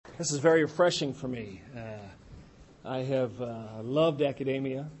This is very refreshing for me. I have loved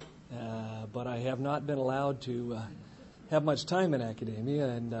academia, but I have not been allowed to have much time in academia,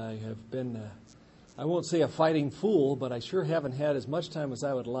 and I have been, I won't say a fighting fool, but I sure haven't had as much time as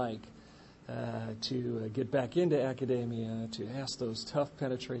I would like to get back into academia, to ask those tough,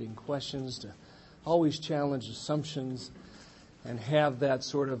 penetrating questions, to always challenge assumptions, and have that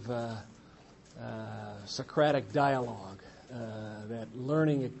sort of Socratic dialogue, that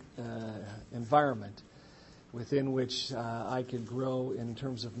learning environment within which I could grow in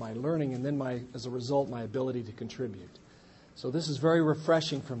terms of my learning and then as a result, my ability to contribute. So this is very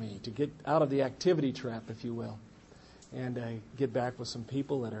refreshing for me to get out of the activity trap, if you will, and get back with some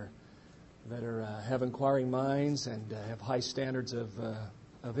people that have inquiring minds and have high standards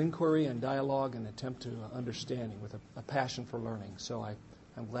of inquiry and dialogue and attempt to understanding with a passion for learning. So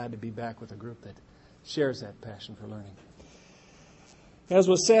I'm glad to be back with a group that shares that passion for learning. As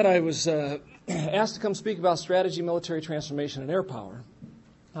was said, I was asked to come speak about strategy, military transformation, and air power.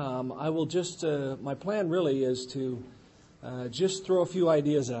 I will just, my plan really is to just throw a few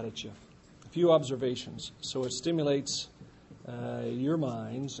ideas out at you, a few observations, so it stimulates your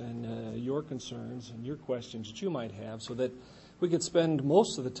minds and your concerns and your questions that you might have, so that we could spend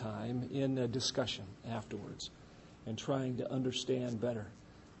most of the time in a discussion afterwards and trying to understand better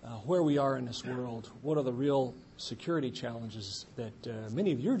where we are in this world, what are the real security challenges that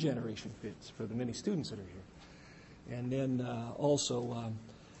many of your generation face for the many students that are here. And then also,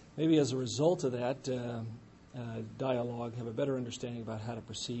 maybe as a result of that dialogue, have a better understanding about how to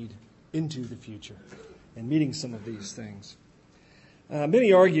proceed into the future and meeting some of these things.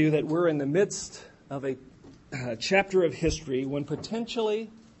 Many argue that we're in the midst of a chapter of history when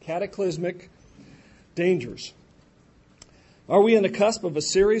potentially cataclysmic dangers. Are we on the cusp of a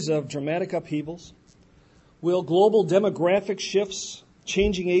series of dramatic upheavals? Will global demographic shifts,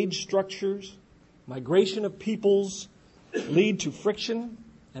 changing age structures, migration of peoples lead to friction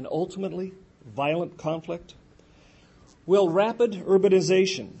and ultimately violent conflict? Will rapid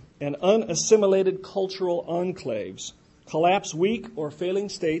urbanization and unassimilated cultural enclaves collapse weak or failing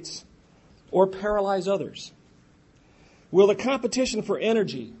states or paralyze others? Will the competition for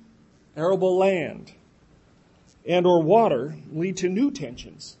energy, arable land, and or water lead to new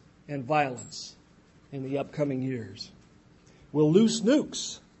tensions and violence in the upcoming years? Will loose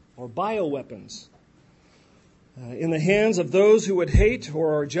nukes or bioweapons in the hands of those who would hate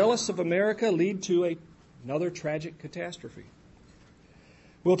or are jealous of America lead to another tragic catastrophe?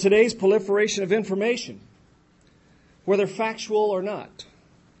 Will today's proliferation of information, whether factual or not,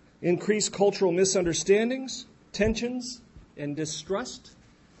 increase cultural misunderstandings, tensions, and distrust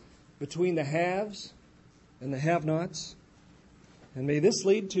between the haves and the have-nots? And may this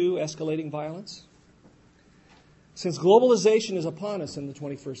lead to escalating violence? Since globalization is upon us in the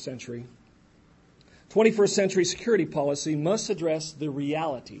 21st century, 21st century security policy must address the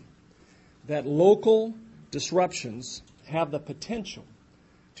reality that local disruptions have the potential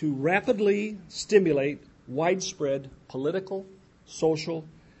to rapidly stimulate widespread political, social,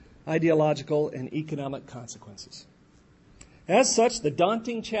 ideological, and economic consequences. As such, the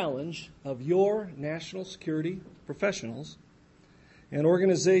daunting challenge of your national security professionals and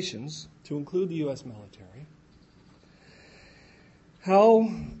organizations, to include the U.S. military, how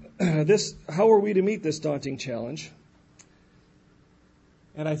are we to meet this daunting challenge?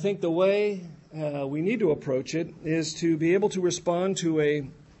 And I think the way we need to approach it is to be able to respond to a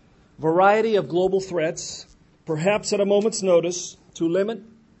variety of global threats, perhaps at a moment's notice, to limit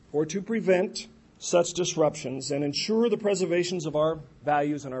or to prevent such disruptions and ensure the preservations of our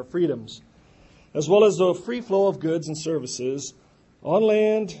values and our freedoms, as well as the free flow of goods and services on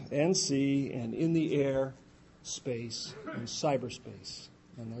land and sea and in the air, space, and cyberspace.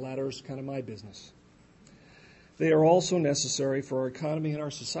 And the latter is kind of my business. They are also necessary for our economy and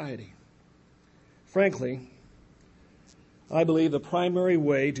our society. Frankly, I believe the primary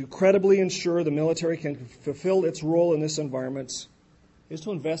way to credibly ensure the military can fulfill its role in this environment is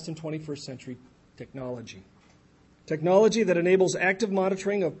to invest in 21st century technology. Technology that enables active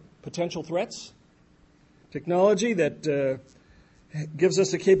monitoring of potential threats. Technology that gives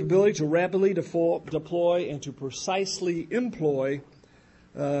us the capability to rapidly deploy and to precisely employ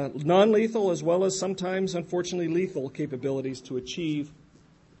non-lethal as well as sometimes, unfortunately, lethal capabilities to achieve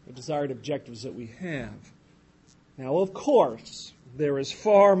the desired objectives that we have. Now, of course, there is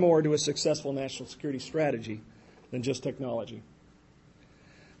far more to a successful national security strategy than just technology.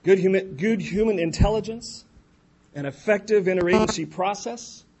 Good human intelligence, an effective interagency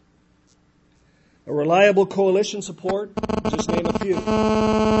process, a reliable coalition support, just name a few. But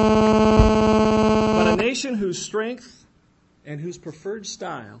a nation whose strength and whose preferred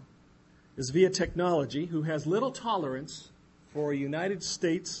style is via technology, who has little tolerance for United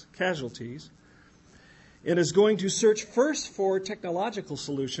States casualties, and is going to search first for technological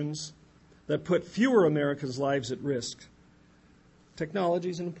solutions that put fewer Americans' lives at risk. Technology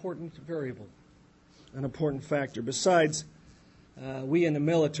is an important variable, an important factor. Besides, we in the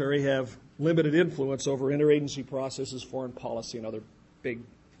military have limited influence over interagency processes, foreign policy, and other big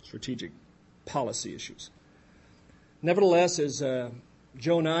strategic policy issues. Nevertheless, as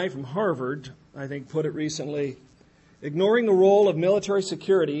Joe Nye from Harvard, I think, put it recently, ignoring the role of military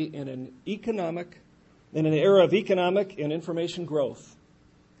security in an era of economic and information growth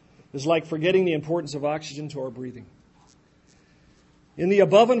is like forgetting the importance of oxygen to our breathing. In the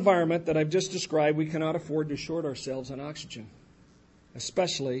above environment that I've just described, we cannot afford to short ourselves on oxygen,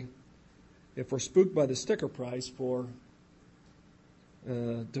 especially if we're spooked by the sticker price for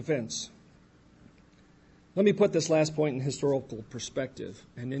defense. Let me put this last point in historical perspective,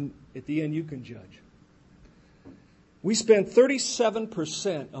 and then at the end you can judge. We spent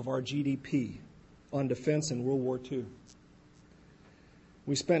 37% of our GDP on defense in World War II.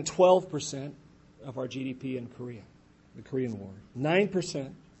 We spent 12% of our GDP in Korea, the Korean War,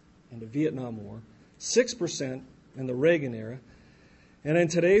 9% in the Vietnam War, 6% in the Reagan era, and in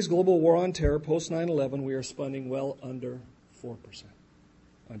today's global war on terror, post 9/11, we are spending well under 4%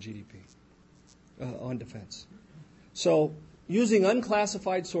 on GDP, on defense. So, using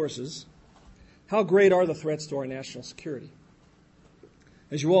unclassified sources, how great are the threats to our national security?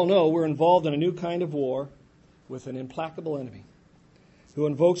 As you all know, we're involved in a new kind of war with an implacable enemy who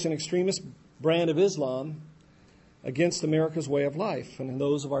invokes an extremist brand of Islam against America's way of life and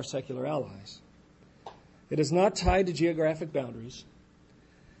those of our secular allies. It is not tied to geographic boundaries.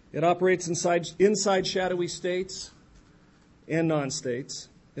 It operates inside shadowy states and non-states.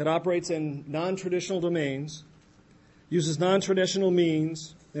 It operates in non-traditional domains, uses non-traditional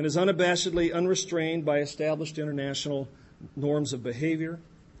means, and is unabashedly unrestrained by established international norms of behavior,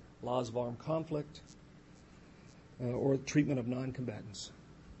 laws of armed conflict, or treatment of non-combatants.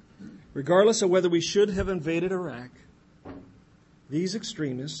 Regardless of whether we should have invaded Iraq, these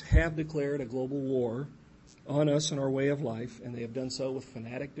extremists have declared a global war on us and our way of life, and they have done so with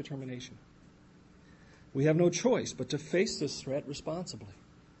fanatic determination. We have no choice but to face this threat responsibly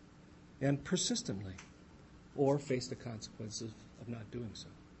and persistently, or face the consequences of not doing so.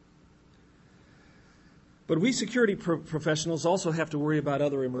 But we security professionals also have to worry about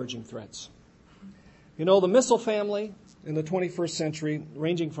other emerging threats. You know, the missile family in the 21st century,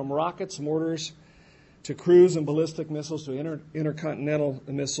 ranging from rockets, mortars, to cruise and ballistic missiles, to intercontinental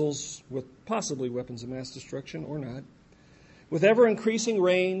missiles with possibly weapons of mass destruction or not, with ever-increasing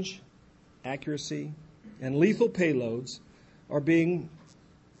range, accuracy, and lethal payloads, are being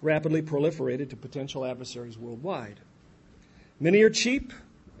rapidly proliferated to potential adversaries worldwide. Many are cheap,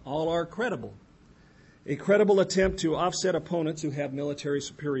 all are credible. A credible attempt to offset opponents who have military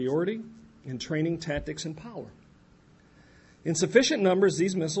superiority in training, tactics, and power. In sufficient numbers,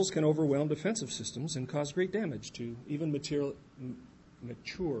 these missiles can overwhelm defensive systems and cause great damage to even mature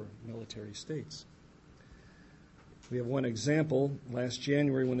military states. We have one example last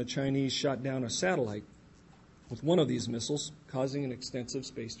January when the Chinese shot down a satellite with one of these missiles, causing an extensive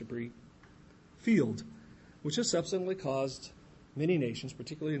space debris field, which has subsequently caused many nations,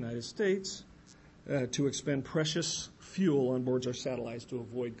 particularly the United States, to expend precious fuel on board our satellites to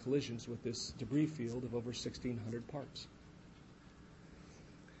avoid collisions with this debris field of over 1,600 parts.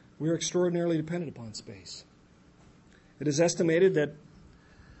 We are extraordinarily dependent upon space. It is estimated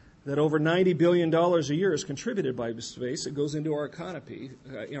that over $90 billion a year is contributed by space. It goes into our economy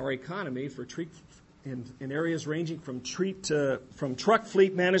for in areas ranging from truck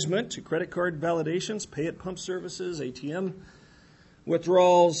fleet management to credit card validations, pay at pump services, ATM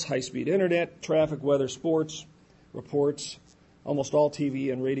withdrawals, high-speed internet, traffic, weather, sports, reports, almost all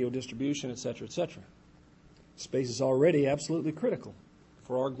TV and radio distribution, etc., etc. Space is already absolutely critical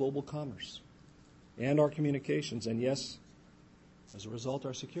for our global commerce and our communications, and yes, as a result,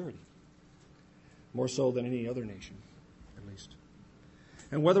 our security. More so than any other nation, at least.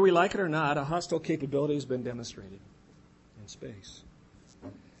 And whether we like it or not, a hostile capability has been demonstrated in space.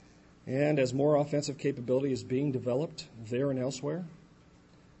 And as more offensive capability is being developed there and elsewhere,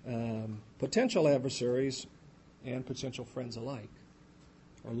 potential adversaries and potential friends alike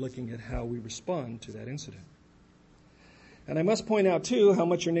are looking at how we respond to that incident. And I must point out, too, how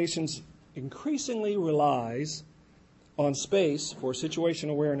much your nation increasingly relies on space for situation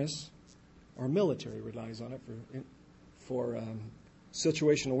awareness. Our military relies on it for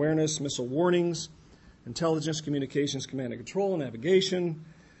situation awareness, missile warnings, intelligence, communications, command and control, navigation,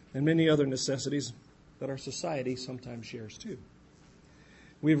 and many other necessities, that our society sometimes shares too.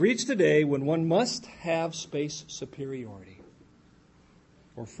 We've reached a day when one must have space superiority,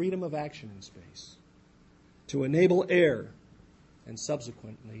 or freedom of action in space, to enable air and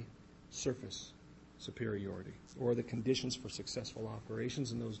subsequently surface superiority, or the conditions for successful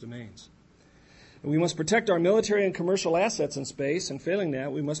operations in those domains. And we must protect our military and commercial assets in space, and failing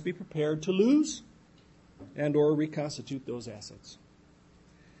that, we must be prepared to lose and or reconstitute those assets.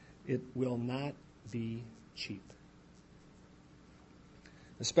 It will not be cheap,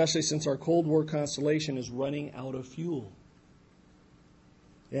 especially since our Cold War constellation is running out of fuel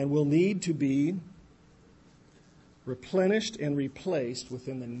and will need to be replenished and replaced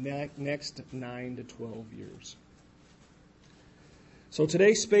within the next 9 to 12 years. So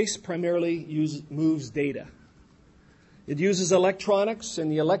today, space primarily moves data. It uses electronics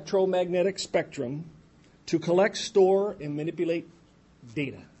and the electromagnetic spectrum to collect, store, and manipulate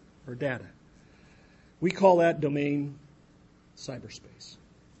data. We call that domain cyberspace.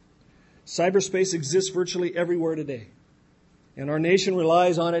 Cyberspace exists virtually everywhere today, and our nation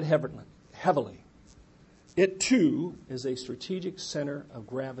relies on it heavily. It, too, is a strategic center of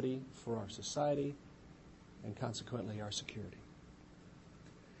gravity for our society and consequently our security.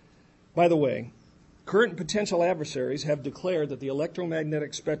 By the way, current and potential adversaries have declared that the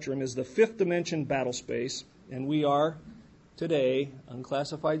electromagnetic spectrum is the fifth dimension battle space, and we are, today,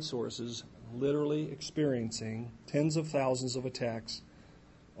 unclassified sources, literally experiencing tens of thousands of attacks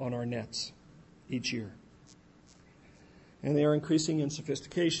on our nets each year. And they are increasing in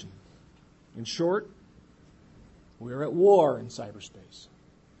sophistication. In short, we're at war in cyberspace.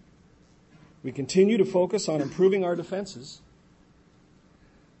 We continue to focus on improving our defenses,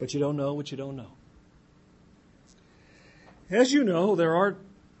 but you don't know what you don't know. As you know, there are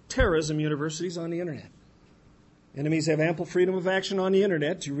terrorism universities on the internet. Enemies have ample freedom of action on the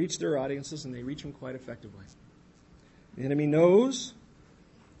internet to reach their audiences, and they reach them quite effectively. The enemy knows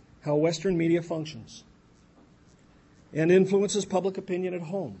how Western media functions and influences public opinion at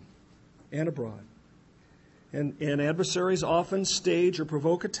home and abroad. And adversaries often stage or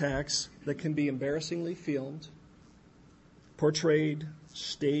provoke attacks that can be embarrassingly filmed, portrayed,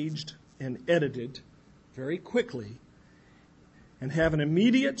 staged, and edited very quickly and have an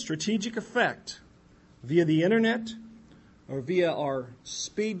immediate strategic effect via the internet or via our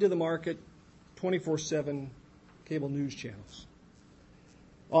speed-to-the-market 24/7 cable news channels,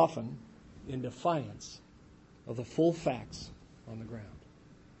 often in defiance of the full facts on the ground.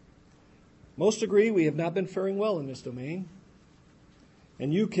 Most agree we have not been faring well in this domain,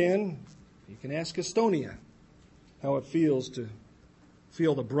 and you can ask Estonia how it feels to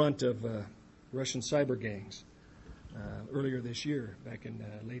feel the brunt of Russian cyber gangs earlier this year, back in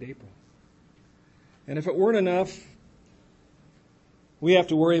late April. And if it weren't enough, we have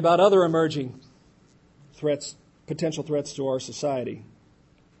to worry about other emerging threats, potential threats to our society.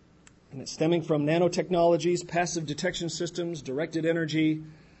 And it's stemming from nanotechnologies, passive detection systems, directed energy,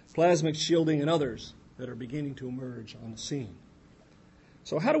 plasmic shielding, and others that are beginning to emerge on the scene.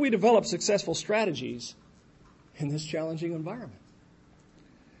 So how do we develop successful strategies in this challenging environment?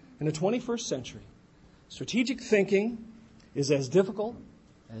 In the 21st century, strategic thinking is as difficult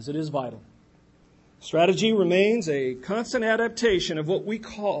as it is vital. Strategy remains a constant adaptation of what we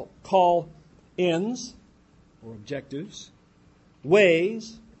call ends or objectives,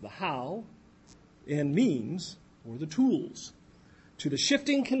 ways, the how, and means or the tools to the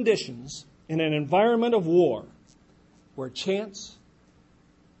shifting conditions in an environment of war where chance,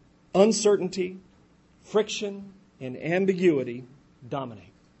 uncertainty, friction, and ambiguity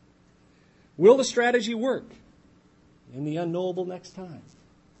dominate. Will the strategy work in the unknowable next time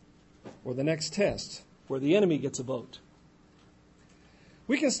or the next test where the enemy gets a vote?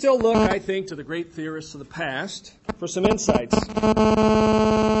 We can still look, I think, to the great theorists of the past for some insights.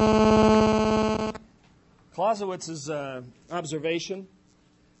 Clausewitz's observation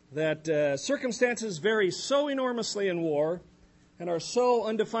that circumstances vary so enormously in war and are so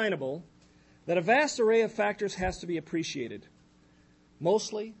undefinable that a vast array of factors has to be appreciated,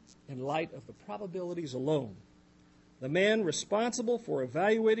 mostly in light of the probabilities alone. The man responsible for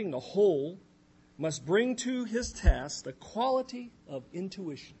evaluating the whole must bring to his task the quality of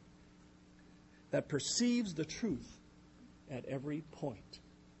intuition that perceives the truth at every point,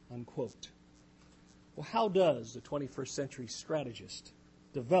 unquote. Well, how does the 21st century strategist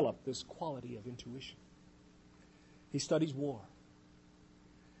develop this quality of intuition? He studies war.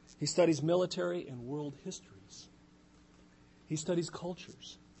 He studies military and world histories. He studies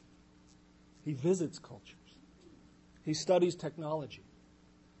cultures. He visits cultures. He studies technology.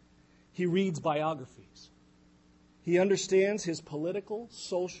 He reads biographies. He understands his political,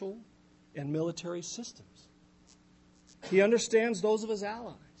 social, and military systems. He understands those of his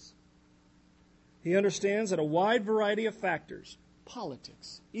allies. He understands that a wide variety of factors,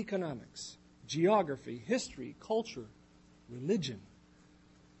 politics, economics, geography, history, culture, religion,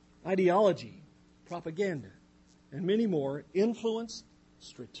 ideology, propaganda, and many more, influence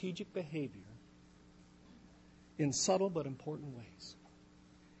strategic behavior in subtle but important ways.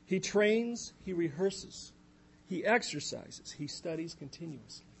 He trains, he rehearses, he exercises, he studies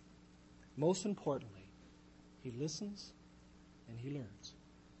continuously. Most importantly, he listens and he learns.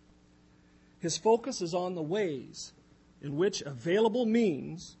 His focus is on the ways in which available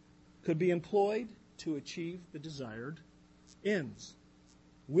means could be employed to achieve the desired ends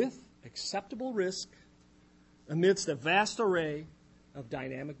with acceptable risk amidst a vast array of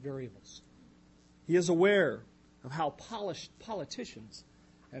dynamic variables. He is aware of how politicians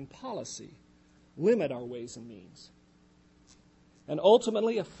and policy limit our ways and means and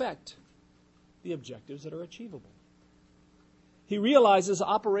ultimately affect the objectives that are achievable. He realizes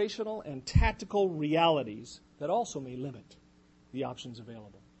operational and tactical realities that also may limit the options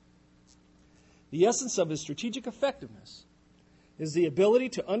available. The essence of his strategic effectiveness is the ability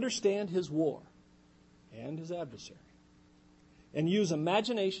to understand his war and his adversary and use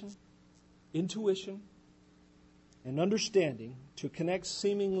imagination, intuition, and understanding to connect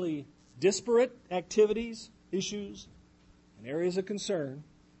seemingly disparate activities, issues, and areas of concern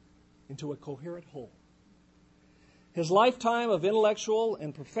into a coherent whole. His lifetime of intellectual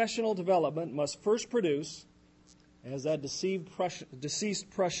and professional development must first produce, as that deceased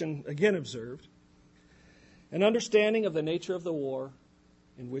Prussian again observed, an understanding of the nature of the war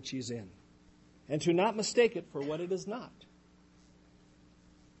in which he's in, and to not mistake it for what it is not.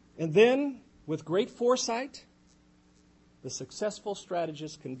 And then, with great foresight, the successful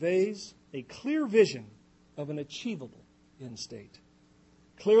strategist conveys a clear vision of an achievable end state,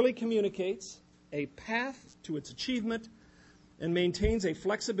 clearly communicates a path to its achievement, and maintains a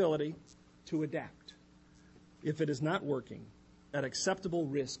flexibility to adapt if it is not working at acceptable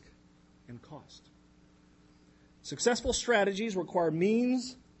risk and cost. Successful strategies require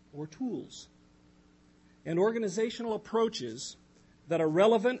means or tools and organizational approaches that are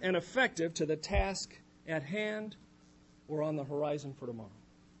relevant and effective to the task at hand or on the horizon for tomorrow.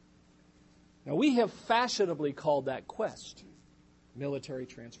 Now, we have fashionably called that quest military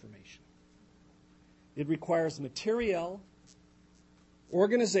transformation. It requires materiel,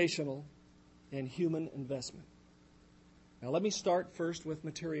 organizational, and human investment. Now, let me start first with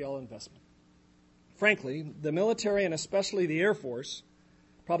materiel investment. Frankly, the military, and especially the Air Force,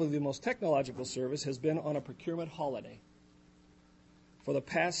 probably the most technological service, has been on a procurement holiday for the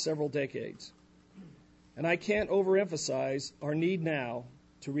past several decades. And I can't overemphasize our need now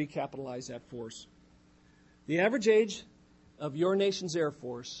to recapitalize that force. The average age of your nation's Air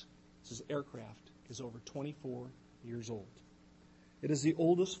Force, this is aircraft, is over 24 years old. It is the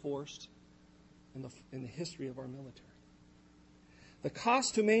oldest force in the history of our military. The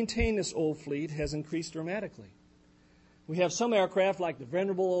cost to maintain this old fleet has increased dramatically. We have some aircraft like the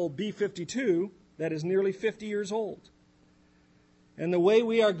venerable old B-52 that is nearly 50 years old. And the way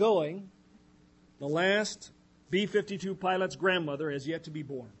we are going, the last B-52 pilot's grandmother has yet to be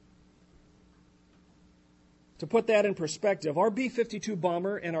born. To put that in perspective, our B-52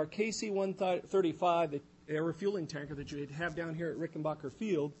 bomber and our KC-135, the air refueling tanker that you have down here at Rickenbacker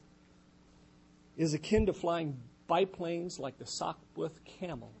Field, is akin to flying biplanes like the Sopwith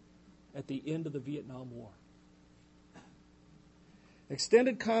Camel at the end of the Vietnam War.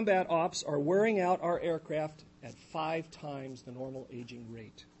 Extended combat ops are wearing out our aircraft at 5 times the normal aging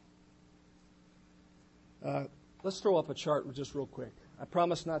rate. Let's throw up a chart just real quick. I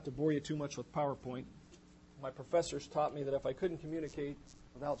promise not to bore you too much with PowerPoint. My professors taught me that if I couldn't communicate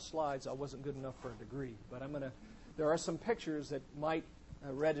without slides, I wasn't good enough for a degree. But there are some pictures that might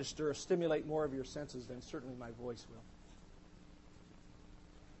register or stimulate more of your senses than certainly my voice will.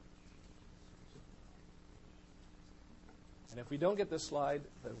 And if we don't get this slide,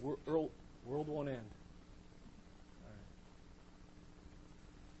 the world won't end.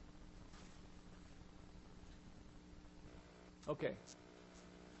 Okay.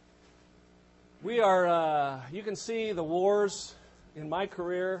 We are, you can see the wars in my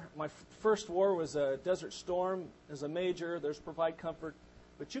career. My first war was a Desert Storm as a major. There's Provide Comfort.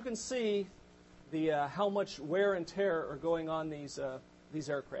 But you can see how much wear and tear are going on these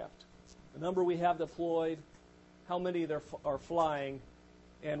aircraft. The number we have deployed, how many there are flying,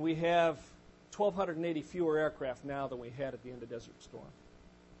 and we have 1,280 fewer aircraft now than we had at the end of Desert Storm.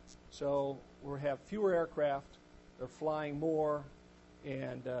 So we have fewer aircraft, they're flying more,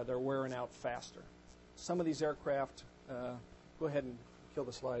 and they're wearing out faster. Some of these aircraft, go ahead and kill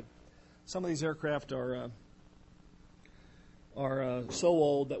the slide. Some of these aircraft are so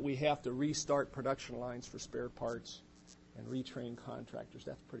old that we have to restart production lines for spare parts and retrain contractors.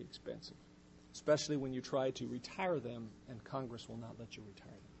 That's pretty expensive, especially when you try to retire them and Congress will not let you retire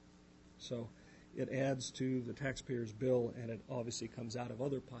them. So it adds to the taxpayer's bill, and it obviously comes out of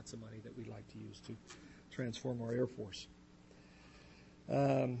other pots of money that we'd like to use to transform our Air Force.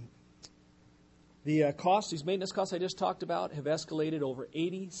 The costs, these maintenance costs I just talked about, have escalated over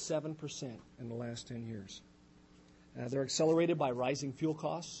 87% in the last 10 years. They're accelerated by rising fuel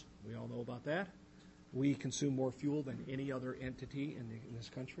costs. We all know about that. We consume more fuel than any other entity in this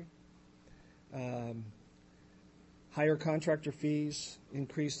country. Higher contractor fees,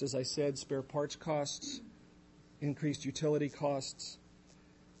 increased, as I said, spare parts costs, increased utility costs.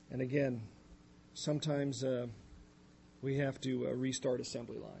 And again, sometimes we have to restart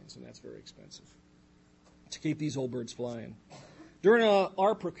assembly lines, and that's very expensive to keep these old birds flying. During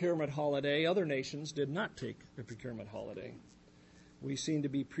our procurement holiday, other nations did not take a procurement holiday. We seem to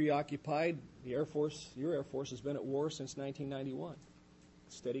be preoccupied. The Air Force, your Air Force, has been at war since 1991.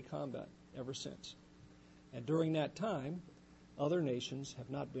 Steady combat ever since. And during that time, other nations have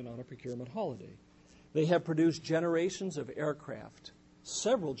not been on a procurement holiday. They have produced generations of aircraft,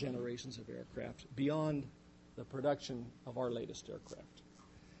 several generations of aircraft, beyond the production of our latest aircraft.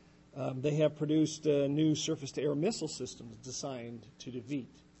 They have produced new surface-to-air missile systems designed to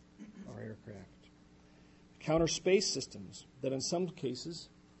defeat our aircraft. Counter space systems that in some cases,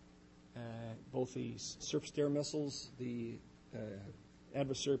 both the surface-to-air missiles, the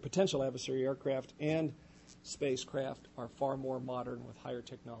potential adversary aircraft, and spacecraft are far more modern with higher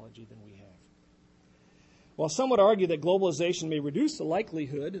technology than we have. While some would argue that globalization may reduce the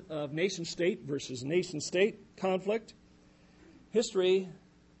likelihood of nation-state versus nation-state conflict, history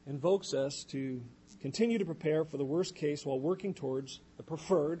invokes us to continue to prepare for the worst case while working towards the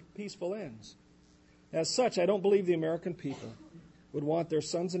preferred peaceful ends. As such, I don't believe the American people would want their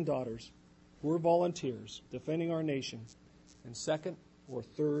sons and daughters who are volunteers defending our nation in second or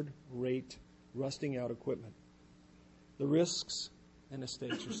third-rate rusting out equipment. The risks and the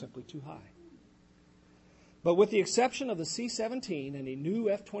stakes are simply too high. But with the exception of the C-17 and a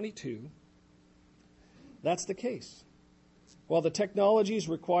new F-22, that's the case. While the technologies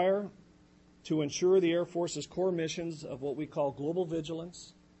required to ensure the Air Force's core missions of what we call global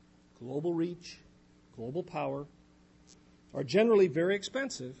vigilance, global reach, global power, are generally very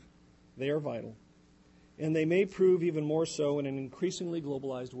expensive, they are vital. And they may prove even more so in an increasingly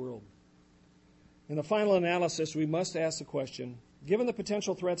globalized world. In the final analysis, we must ask the question, given the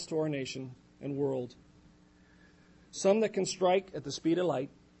potential threats to our nation and world, some that can strike at the speed of light,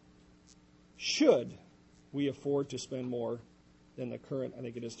 should we afford to spend more than the current, I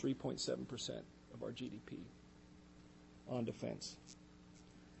think it is 3.7% of our GDP on defense?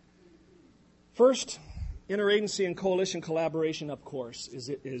 First, interagency and coalition collaboration, of course,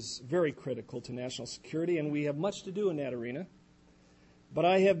 is very critical to national security, and we have much to do in that arena. But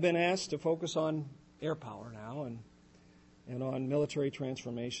I have been asked to focus on air power now and on military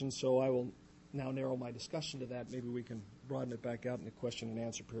transformation, so I will now narrow my discussion to that. Maybe we can broaden it back out in the question and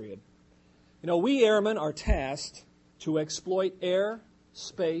answer period. You know, we airmen are tasked to exploit air,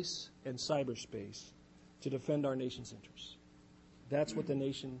 space, and cyberspace to defend our nation's interests. That's what the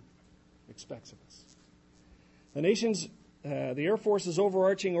nation expects of us. The Air Force's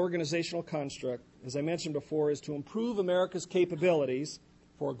overarching organizational construct, as I mentioned before, is to improve America's capabilities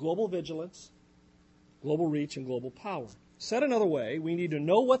for global vigilance, global reach, and global power. Said another way, we need to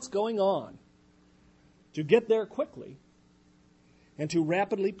know what's going on to get there quickly and to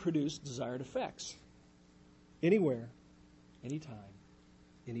rapidly produce desired effects anywhere, anytime,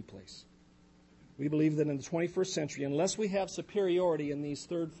 any place. We believe that in the 21st century, unless we have superiority in these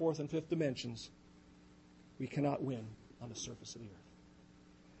third, fourth, and fifth dimensions, we cannot win on the surface of the earth.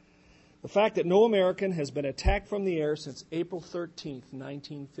 The fact that no American has been attacked from the air since April 13th,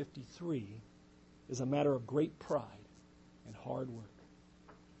 1953, is a matter of great pride and hard work.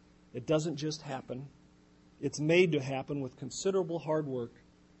 It doesn't just happen. It's made to happen with considerable hard work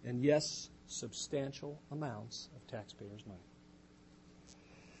and, yes, substantial amounts of taxpayers' money.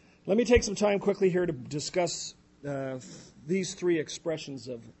 Let me take some time quickly here to discuss these three expressions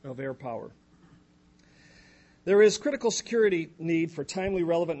of air power. There is critical security need for timely,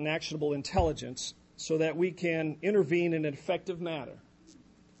 relevant, and actionable intelligence so that we can intervene in an effective manner.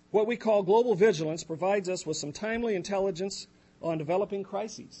 What we call global vigilance provides us with some timely intelligence on developing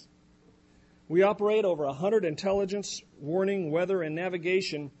crises. We operate over 100 intelligence, warning, weather, and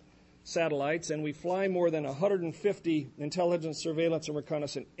navigation satellites, and we fly more than 150 intelligence, surveillance, and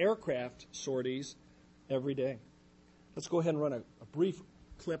reconnaissance aircraft sorties every day. Let's go ahead and run a brief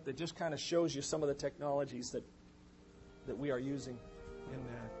clip that just kind of shows you some of the technologies that we are using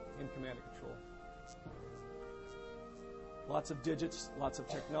in command and control. Lots of digits, lots of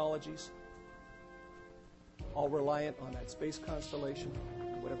technologies, all reliant on that space constellation,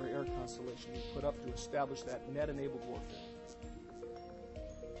 whatever air constellation you put up to establish that net-enabled warfare.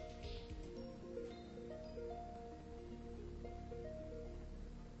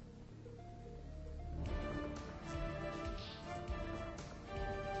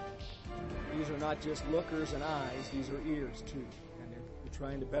 These are not just lookers and eyes, these are ears too. And we're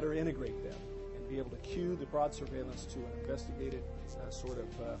trying to better integrate them and be able to cue the broad surveillance to an investigated sort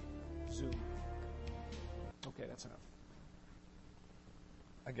of zoom. Okay, that's enough.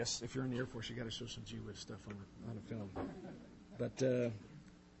 I guess if you're in the Air Force, you got to show some Gee Whiz stuff on a film.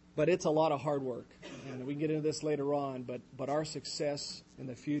 But it's a lot of hard work, and we can get into this later on. But our success in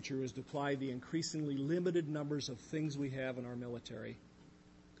the future is to apply the increasingly limited numbers of things we have in our military,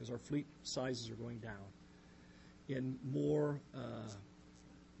 because our fleet sizes are going down, in more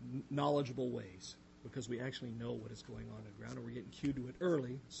knowledgeable ways, because we actually know what is going on the ground, and we're getting cued to it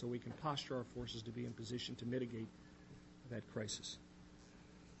early so we can posture our forces to be in position to mitigate that crisis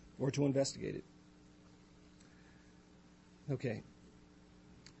or to investigate it. Okay.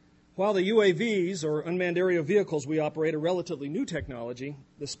 While the UAVs, or unmanned aerial vehicles we operate, are relatively new technology,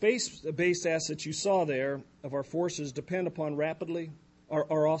 the space-based assets you saw there of our forces depend upon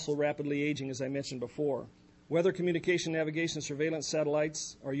are also rapidly aging, as I mentioned before. Weather communication, navigation, surveillance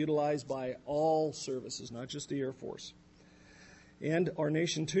satellites are utilized by all services, not just the Air Force. And our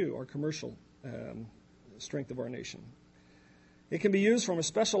nation, too, our commercial strength of our nation. It can be used from a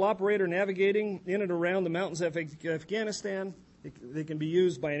special operator navigating in and around the mountains of Afghanistan. They can be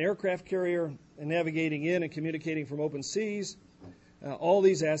used by an aircraft carrier navigating in and communicating from open seas. All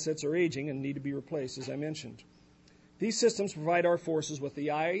these assets are aging and need to be replaced, as I mentioned. These systems provide our forces with the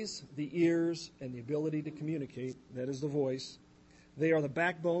eyes, the ears, and the ability to communicate. That is the voice. They are the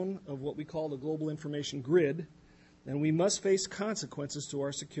backbone of what we call the global information grid, and we must face consequences to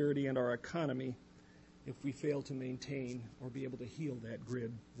our security and our economy if we fail to maintain or be able to heal that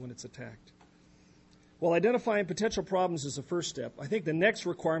grid when it's attacked. While identifying potential problems is the first step, I think the next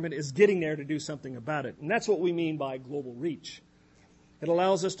requirement is getting there to do something about it, and that's what we mean by global reach. It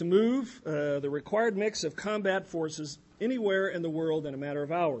allows us to move the required mix of combat forces anywhere in the world in a matter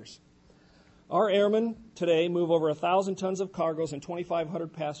of hours. Our airmen today move over 1,000 tons of cargoes and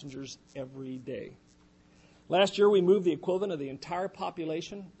 2,500 passengers every day. Last year, we moved the equivalent of the entire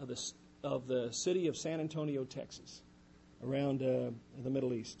population of the city of San Antonio, Texas, around the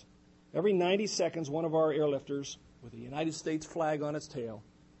Middle East. Every 90 seconds, one of our airlifters with a United States flag on its tail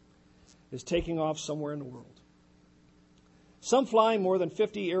is taking off somewhere in the world. Some fly more than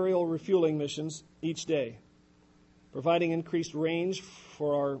 50 aerial refueling missions each day, providing increased range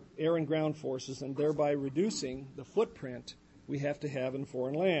for our air and ground forces and thereby reducing the footprint we have to have in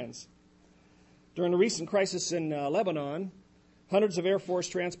foreign lands. During the recent crisis in Lebanon, hundreds of Air Force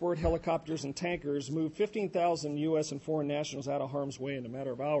transport helicopters and tankers moved 15,000 U.S. and foreign nationals out of harm's way in a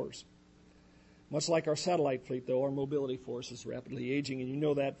matter of hours. Much like our satellite fleet, though, our mobility force is rapidly aging, and you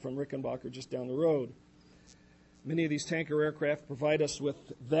know that from Rickenbacker just down the road. Many of these tanker aircraft provide us with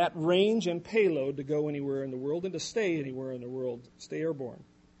that range and payload to go anywhere in the world and to stay anywhere in the world, stay airborne.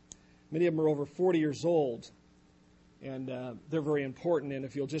 Many of them are over 40 years old, and they're very important. And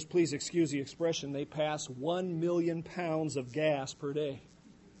if you'll just please excuse the expression, they pass 1 million pounds of gas per day,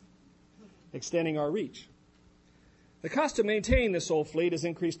 extending our reach. The cost to maintain this old fleet has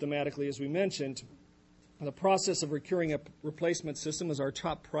increased dramatically, as we mentioned. The process of procuring a replacement system is our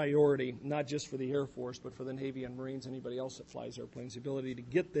top priority, not just for the Air Force, but for the Navy and Marines, anybody else that flies airplanes. The ability to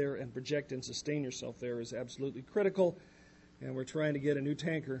get there and project and sustain yourself there is absolutely critical, and we're trying to get a new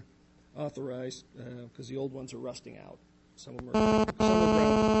tanker authorized because the old ones are rusting out. Some of them are grounded.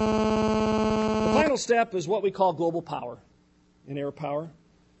 The final step is what we call global power in air power.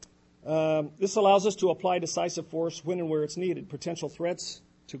 This allows us to apply decisive force when and where it's needed. Potential threats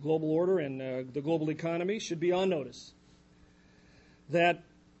to global order and the global economy should be on notice. That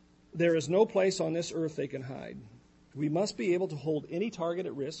there is no place on this earth they can hide. We must be able to hold any target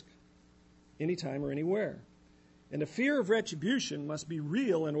at risk, anytime or anywhere. And the fear of retribution must be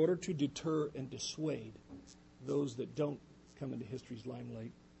real in order to deter and dissuade those that don't come into history's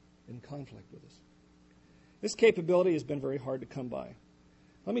limelight in conflict with us. This capability has been very hard to come by.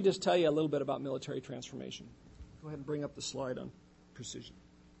 Let me just tell you a little bit about military transformation. Go ahead and bring up the slide on precision.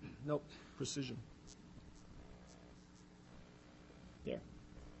 Nope, precision.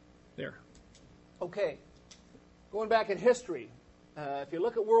 There. Okay. Going back in history, if you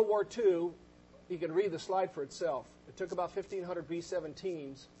look at World War II, you can read the slide for itself. It took about 1,500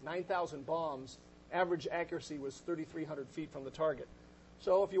 B-17s, 9,000 bombs. Average accuracy was 3,300 feet from the target.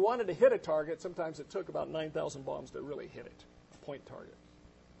 So if you wanted to hit a target, sometimes it took about 9,000 bombs to really hit it, a point target.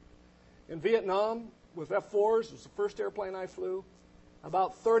 In Vietnam, with F-4s, it was the first airplane I flew,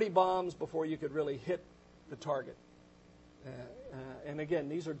 about 30 bombs before you could really hit the target. And again,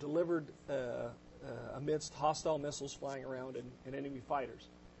 these are delivered amidst hostile missiles flying around and enemy fighters.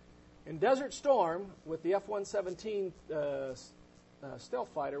 In Desert Storm, with the F-117 stealth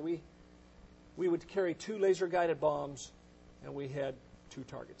fighter, we would carry 2 laser-guided bombs, and we had 2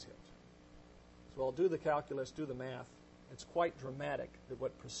 targets hit. So I'll do the calculus, do the math. It's quite dramatic that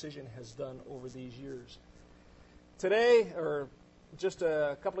what precision has done over these years. Today, or just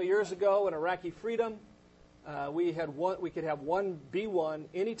a couple of years ago in Iraqi freedom, we could have one B-1,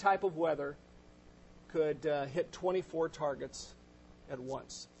 any type of weather, could hit 24 targets at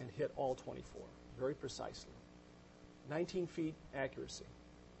once and hit all 24, very precisely. 19 feet accuracy.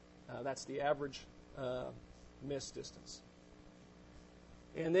 That's the average miss distance.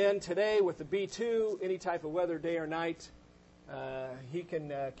 And then today with the B-2, any type of weather, day or night, he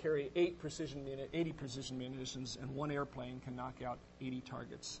can carry 80 precision munitions, and one airplane can knock out 80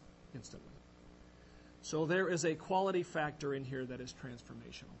 targets instantly. So there is a quality factor in here that is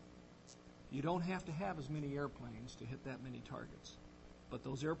transformational. You don't have to have as many airplanes to hit that many targets. But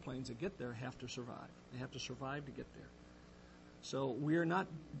those airplanes that get there have to survive. They have to survive to get there. So we are not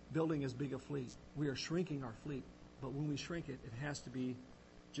building as big a fleet. We are shrinking our fleet. But when we shrink it, it has to be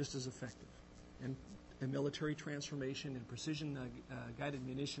just as effective. And military transformation and precision guided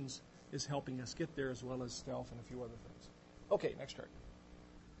munitions is helping us get there, as well as stealth and a few other things. Okay, next chart.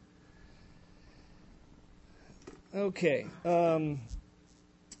 Okay.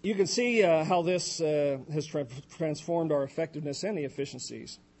 You can see how this has transformed our effectiveness and the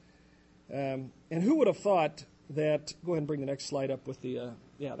efficiencies. And who would have thought that, go ahead and bring the next slide up with the,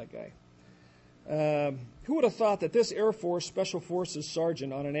 that guy. Who would have thought that this Air Force Special Forces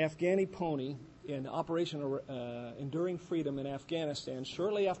sergeant on an Afghani pony in Operation Enduring Freedom in Afghanistan,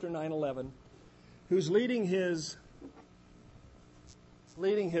 shortly after 9/11, who's leading his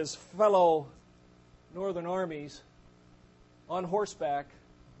fellow Northern armies on horseback,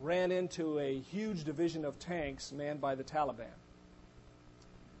 ran into a huge division of tanks manned by the Taliban.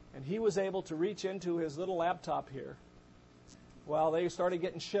 And he was able to reach into his little laptop here while they started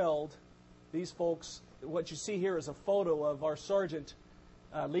getting shelled. These folks, what you see here is a photo of our sergeant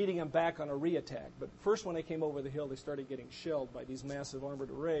leading them back on a re-attack. But first, when they came over the hill, they started getting shelled by these massive armored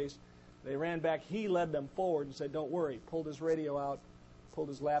arrays. They ran back. He led them forward and said, "Don't worry," pulled his radio out, pulled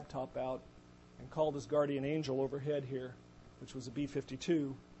his laptop out, and called his guardian angel overhead here, which was a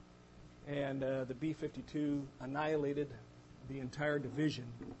B-52. And the B-52 annihilated the entire division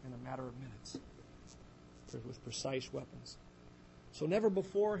in a matter of minutes with precise weapons. So never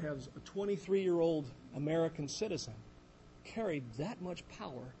before has a 23-year-old American citizen carried that much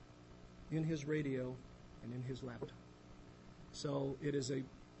power in his radio and in his laptop. So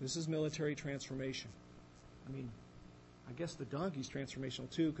this is military transformation. I mean, I guess the donkey's transformational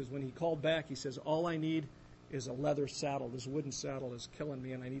too, because when he called back, he says, "All I need is a leather saddle. This wooden saddle is killing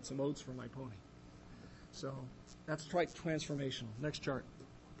me, and I need some oats for my pony." So that's transformational. Next chart.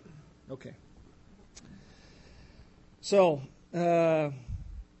 Okay. So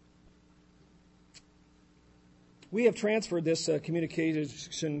we have transferred this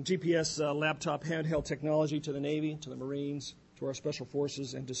communication GPS laptop handheld technology to the Navy, to the Marines, to our Special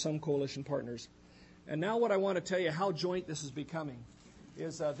Forces, and to some coalition partners. And now what I want to tell you how joint this is becoming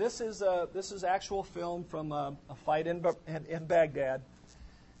is this is actual film from a fight in Baghdad.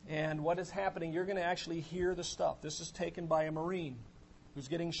 And what is happening, you're going to actually hear the stuff. This is taken by a Marine who's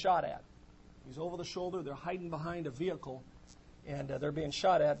getting shot at. He's over the shoulder. They're hiding behind a vehicle, and they're being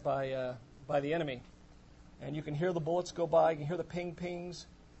shot at by the enemy. And you can hear the bullets go by. You can hear the ping-pings.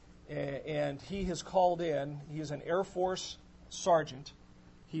 And he has called in. He is an Air Force sergeant.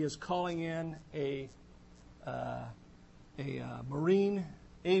 He is calling in a Marine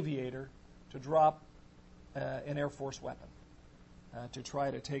aviator to drop an Air Force weapon to try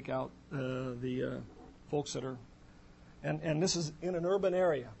to take out the folks that are... And this is in an urban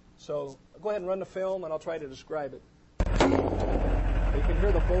area. So go ahead and run the film, and I'll try to describe it. You can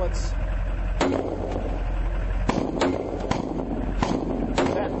hear the bullets.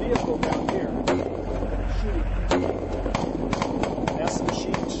 That vehicle down here shooting. That's the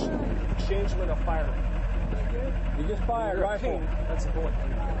exchangement of firing. You just fired rifle. That's a bullet.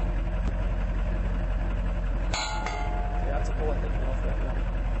 Yeah, that's a bullet that came off that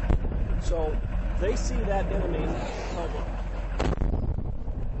gun. So they see that enemy target.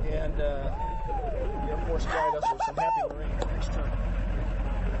 And The Air Force guy, those are some happy Marines. Next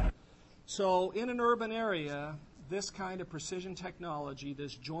turn. So in an urban area, this kind of precision technology,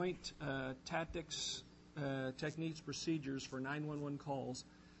 this joint tactics, techniques, procedures for 911 calls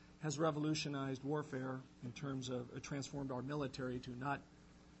has revolutionized warfare in terms of transformed our military to not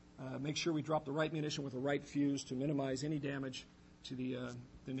make sure we drop the right munition with the right fuse to minimize any damage to the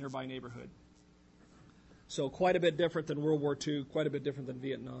nearby neighborhood. So quite a bit different than World War II, quite a bit different than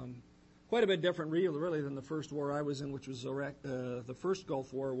Vietnam, quite a bit different really than the first war I was in, which was Iraq, the first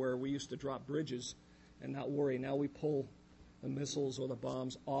Gulf War, where we used to drop bridges and not worry. Now we pull the missiles or the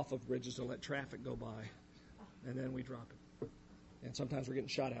bombs off of bridges to let traffic go by, and then we drop it. And sometimes we're getting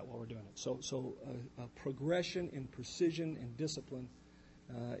shot at while we're doing it. So a progression in precision and discipline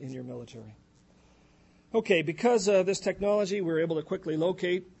in your military. Okay, because of this technology, we're able to quickly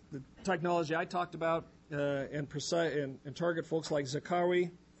locate the technology I talked about and target folks like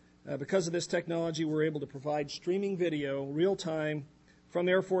Zakawi. Because of this technology, we're able to provide streaming video, real-time, from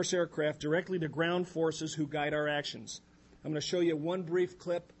Air Force aircraft directly to ground forces who guide our actions. I'm going to show you one brief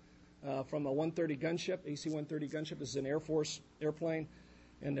clip from a 130 gunship, AC-130 gunship. This is an Air Force airplane,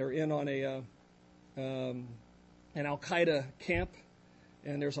 and they're in on an Al-Qaeda camp,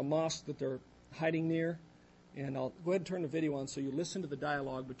 and there's a mosque that they're hiding near. And I'll go ahead and turn the video on so you listen to the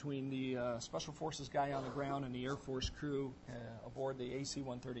dialogue between the Special Forces guy on the ground and the Air Force crew aboard the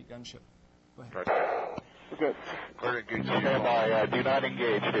AC-130 gunship. Go ahead. Right. Good. Clear engage. Stand by. Do not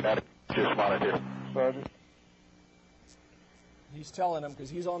engage. Do not just monitor. Roger. He's telling him because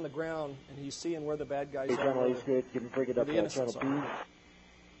he's on the ground and he's seeing where the bad guys are. Channel A's good. Give him bring it up to channel B.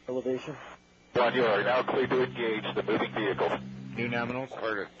 Elevation. John, you are now clear to engage the moving vehicle. New nominals.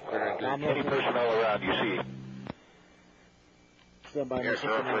 Clear to engage. Any personnel around you see. Stand by. Yes,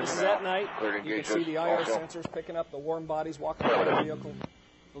 sir. This is at night. Clear to You engage. can see the IR Also. sensors picking up the warm bodies walking around the vehicle.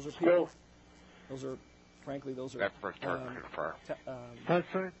 Those are people. Those are, frankly, those are That first target fire.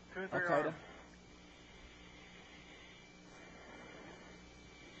 Al-Qaeda.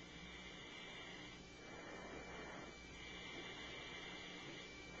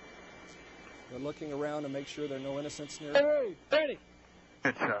 They're looking around to make sure there are no innocents near. Hey, ready.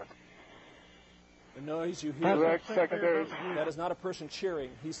 Good shot. The noise you hear, Direct secondaries. that is not a person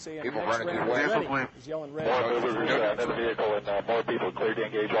cheering. He's saying, People next running round, through ready. waves. He's yelling, More ready. movers in the vehicle and more people clear to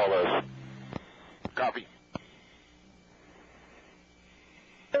engage all those. Copy.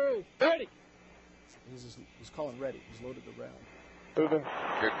 Hey, ready. He's calling ready. He's loaded the round. Moving.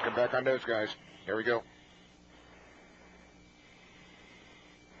 Good. Come back on those guys. Here we go.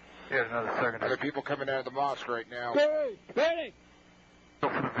 Here's another second. Other people coming out of the mosque right now. Hey, ready. Go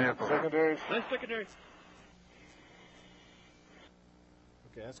for the vehicle. Secondaries. Nice secondaries.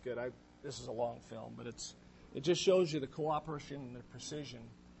 Okay, that's good. This is a long film, but it just shows you the cooperation and the precision.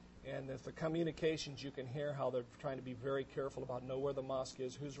 And if the communications, you can hear how they're trying to be very careful about know where the mosque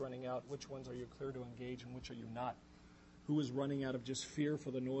is, who's running out, which ones are you clear to engage, and which are you not. Who is running out of just fear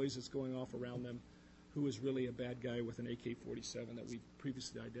for the noise that's going off around them, who is really a bad guy with an AK-47 that we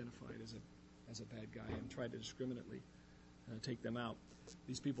previously identified as a bad guy and tried to discriminately take them out.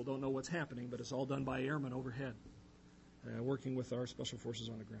 These people don't know what's happening, but it's all done by airmen overhead, working with our special forces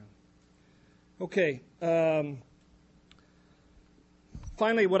on the ground. Okay.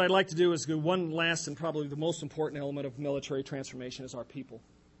 Finally, what I'd like to do is go one last and probably the most important element of military transformation is our people.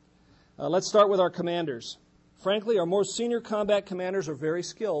 Let's start with our commanders. Frankly, our more senior combat commanders are very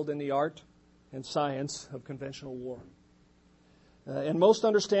skilled in the art and science of conventional war. And most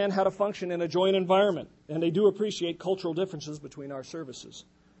understand how to function in a joint environment, and they do appreciate cultural differences between our services.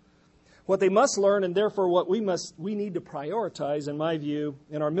 What they must learn, and therefore what we need to prioritize, in my view,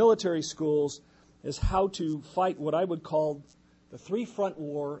 in our military schools, is how to fight what I would call the three-front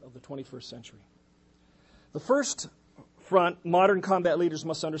war of the 21st century. The first front modern combat leaders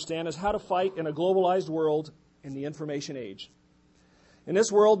must understand is how to fight in a globalized world in the information age. In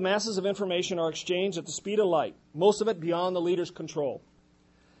this world, masses of information are exchanged at the speed of light, most of it beyond the leader's control.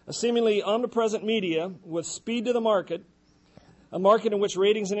 A seemingly omnipresent media with speed to the market, a market in which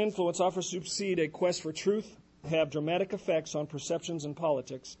ratings and influence often supersede a quest for truth, have dramatic effects on perceptions and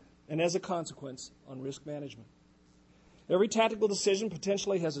politics, and as a consequence, on risk management. Every tactical decision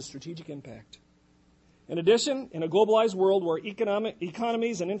potentially has a strategic impact. In addition, in a globalized world where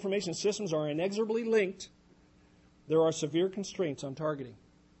economies and information systems are inexorably linked, there are severe constraints on targeting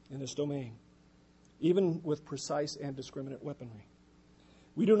in this domain, even with precise and discriminate weaponry.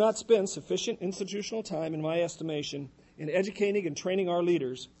 We do not spend sufficient institutional time, in my estimation, in educating and training our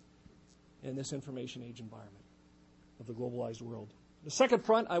leaders in this information age environment of the globalized world. The second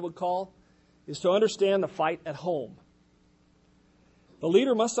front I would call is to understand the fight at home. The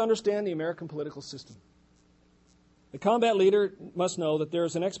leader must understand the American political system. The combat leader must know that there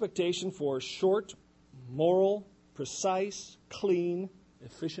is an expectation for short, moral, precise, clean,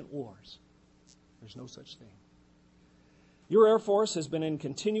 efficient wars. There's no such thing. Your Air Force has been in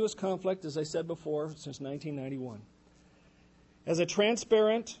continuous conflict, as I said before, since 1991. As a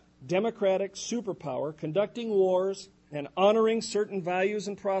transparent, democratic superpower conducting wars and honoring certain values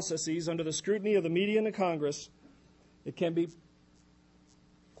and processes under the scrutiny of the media and the Congress, it can be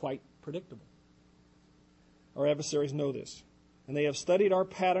quite predictable. Our adversaries know this, and they have studied our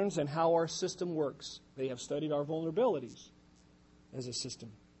patterns and how our system works. They have studied our vulnerabilities as a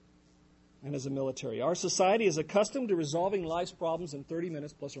system and as a military. Our society is accustomed to resolving life's problems in 30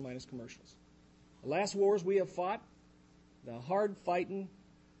 minutes plus or minus commercials. The last wars we have fought, the hard fighting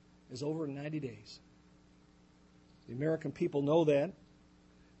is over in 90 days. The American people know that.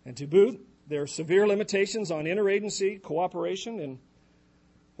 And to boot, there are severe limitations on interagency cooperation and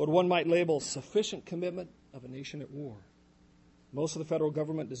what one might label sufficient commitment of a nation at war. Most of the federal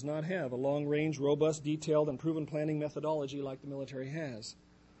government does not have a long-range, robust, detailed, and proven planning methodology like the military has.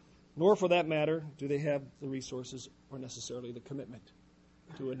 Nor, for that matter, do they have the resources or necessarily the commitment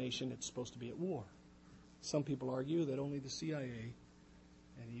to a nation that's supposed to be at war. Some people argue that only the CIA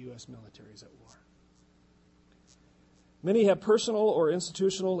and the U.S. military is at war. Many have personal or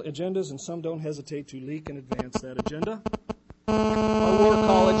institutional agendas, and some don't hesitate to leak and advance that agenda. Our war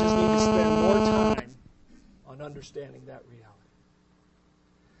colleges need to spend more time on understanding that reality.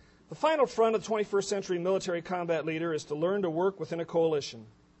 The final front of the 21st century military combat leader is to learn to work within a coalition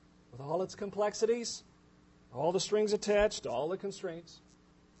with all its complexities, all the strings attached, all the constraints.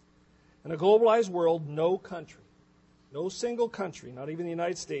 In a globalized world, no country, no single country, not even the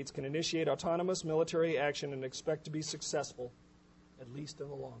United States, can initiate autonomous military action and expect to be successful, at least in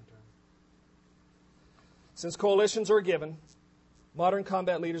the long term. Since coalitions are a given, modern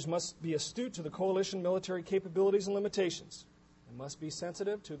combat leaders must be astute to the coalition military capabilities and limitations, and must be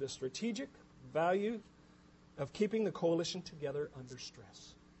sensitive to the strategic value of keeping the coalition together under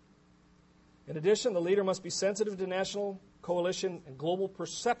stress. In addition, the leader must be sensitive to national, coalition, and global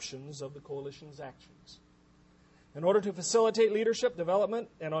perceptions of the coalition's actions. In order to facilitate leadership development,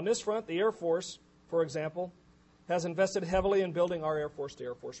 and on this front, the Air Force, for example, has invested heavily in building our Air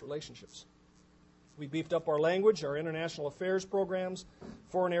Force-to-Air Force relationships. We beefed up our language, our international affairs programs,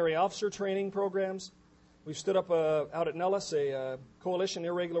 foreign area officer training programs. We've stood up out at Nellis a Coalition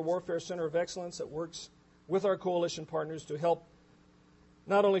Irregular Warfare Center of Excellence that works with our coalition partners to help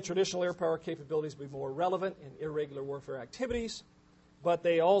not only traditional air power capabilities be more relevant in irregular warfare activities, but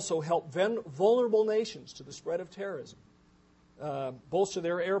they also help vulnerable nations to the spread of terrorism, bolster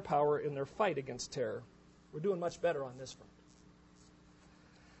their air power in their fight against terror. We're doing much better on this front.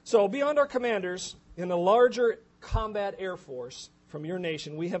 So beyond our commanders, in the larger combat air force from your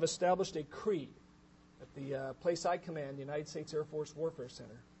nation, we have established a creed at the place I command, the United States Air Force Warfare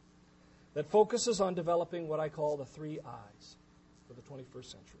Center, that focuses on developing what I call the 3 I's for the 21st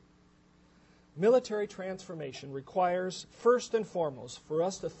century. Military transformation requires, first and foremost, for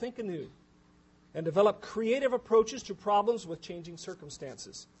us to think anew and develop creative approaches to problems with changing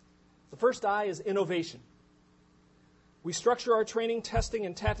circumstances. The first I is innovation. We structure our training, testing,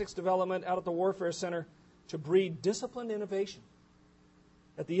 and tactics development out at the Warfare Center to breed disciplined innovation.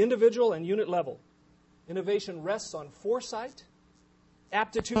 At the individual and unit level, innovation rests on foresight,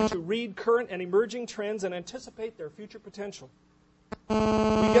 aptitude to read current and emerging trends and anticipate their future potential.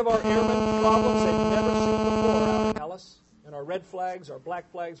 We give our airmen problems they've never seen before out at Nellis, and our red flags, our black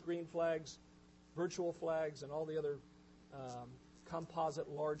flags, green flags, virtual flags, and all the other composite,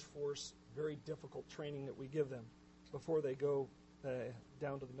 large force, very difficult training that we give them before they go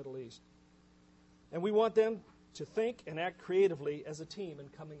down to the Middle East. And we want them to think and act creatively as a team in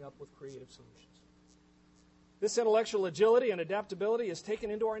coming up with creative solutions. This intellectual agility and adaptability is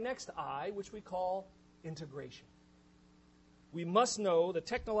taken into our next I, which we call integration. We must know the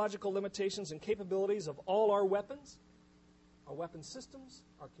technological limitations and capabilities of all our weapons systems,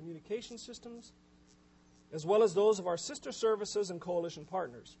 our communication systems, as well as those of our sister services and coalition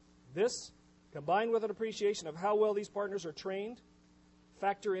partners. This, combined with an appreciation of how well these partners are trained,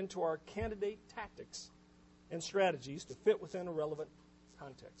 factor into our candidate tactics and strategies to fit within a relevant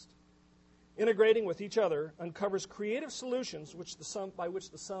context. Integrating with each other uncovers creative solutions by which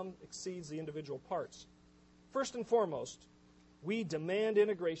the sum exceeds the individual parts. First and foremost, we demand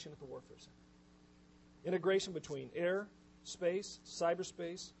integration at the Warfare Center. Integration between air, space,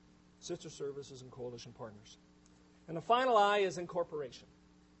 cyberspace, sister services, and coalition partners. And the final I is incorporation.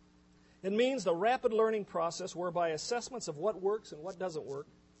 It means the rapid learning process whereby assessments of what works and what doesn't work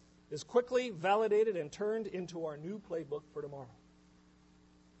is quickly validated and turned into our new playbook for tomorrow.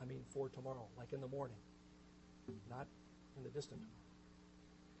 I mean for tomorrow, like in the morning, not in the distant tomorrow.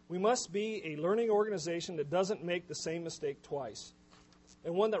 We must be a learning organization that doesn't make the same mistake twice,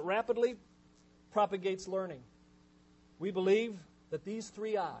 and one that rapidly propagates learning. We believe that these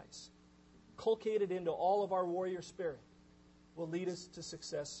 3 I's, culcated into all of our warrior spirit, will lead us to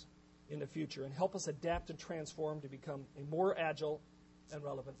success in the future and help us adapt and transform to become a more agile and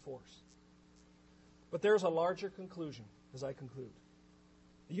relevant force. But there's a larger conclusion as I conclude.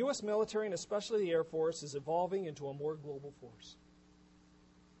 The U.S. military, and especially the Air Force, is evolving into a more global force,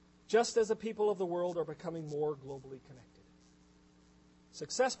 just as the people of the world are becoming more globally connected.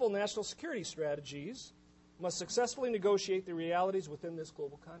 Successful national security strategies must successfully negotiate the realities within this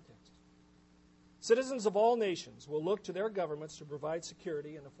global context. Citizens of all nations will look to their governments to provide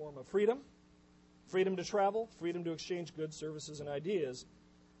security in the form of freedom, freedom to travel, freedom to exchange goods, services, and ideas.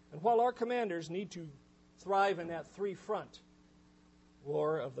 And while our commanders need to thrive in that three-front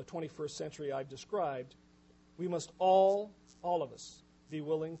war of the 21st century I've described, we must all of us, be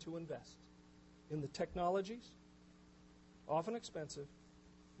willing to invest in the technologies, often expensive,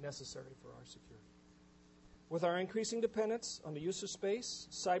 necessary for our security. With our increasing dependence on the use of space,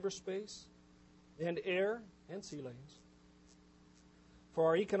 cyberspace, and air and sea lanes, for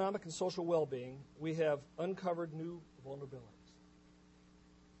our economic and social well-being, we have uncovered new vulnerabilities.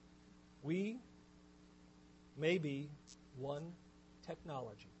 We may be one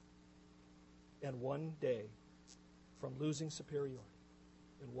technology and one day from losing superiority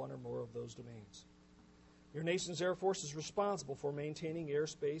in one or more of those domains. Your nation's Air Force is responsible for maintaining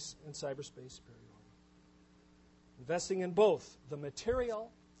airspace and cyberspace superiority. Investing in both the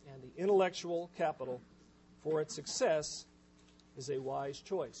material and the intellectual capital for its success is a wise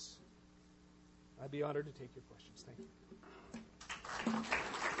choice. I'd be honored to take your questions. Thank you.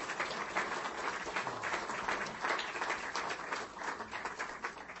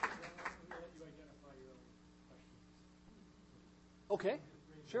 Okay,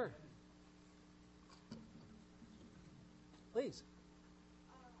 sure. Please.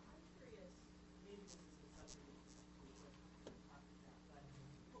 I'm curious, maybe this isn't something we should talk about, but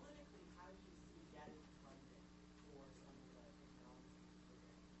politically, how do you see getting funding for some of the technologies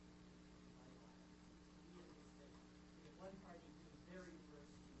programs? If one party is very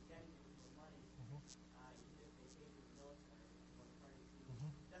averse to getting any more money, even if they pay for the military, and one party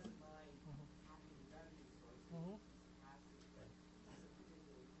doesn't mind having the revenue sources, capacity, but doesn't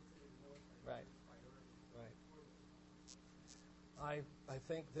particularly consider the military as a priority. Right. I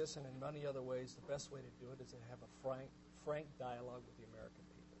think this, and in many other ways, the best way to do it is to have a frank dialogue with the American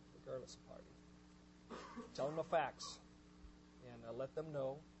people, regardless of party. Tell them the facts, and let them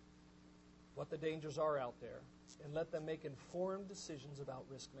know what the dangers are out there, and let them make informed decisions about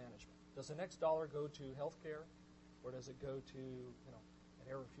risk management. Does the next dollar go to health care, or does it go to an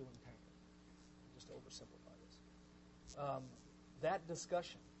air refueling tanker? Just to oversimplify this. That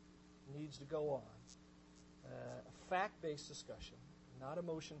discussion needs to go on. A fact-based discussion, not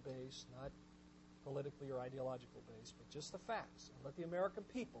emotion-based, not politically or ideological based, but just the facts. And let the American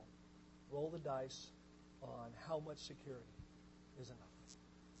people roll the dice on how much security is enough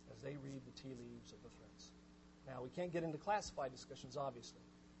as they read the tea leaves of the threats. Now, we can't get into classified discussions, obviously,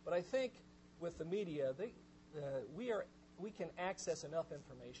 but I think with the media, we can access enough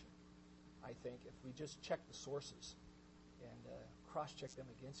information, I think, if we just check the sources and cross-check them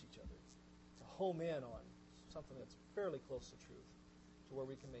against each other to home in on something that's fairly close to truth, to where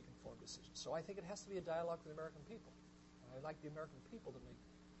we can make informed decisions. So I think it has to be a dialogue with the American people. And I'd like the American people to make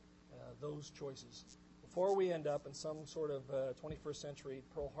those choices before we end up in some sort of 21st century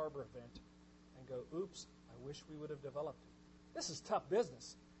Pearl Harbor event and go, oops, I wish we would have developed it. This is tough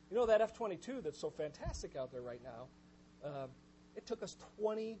business. You know, that F-22 that's so fantastic out there right now, it took us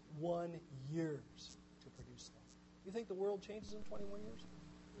 21 years to produce that. You think the world changes in 21 years?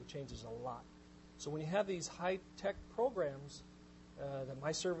 It changes a lot. So when you have these high-tech programs that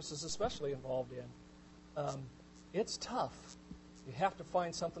my service is especially involved in, it's tough. You have to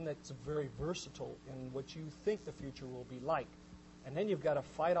find something that's very versatile in what you think the future will be like. And then you've got to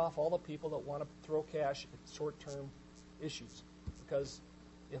fight off all the people that want to throw cash at short-term issues. Because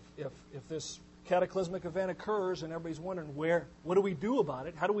if this cataclysmic event occurs and everybody's wondering what do we do about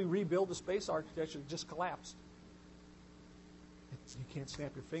it? How do we rebuild the space architecture that just collapsed? You can't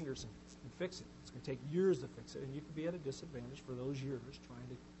snap your fingers and fix it. It's going to take years to fix it, and you could be at a disadvantage for those years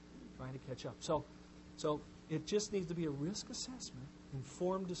trying to catch up. So it just needs to be a risk assessment,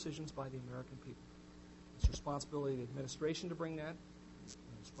 informed decisions by the American people. It's responsibility of the administration to bring that,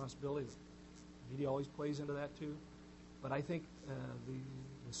 and responsibility of the media always plays into that too. But I think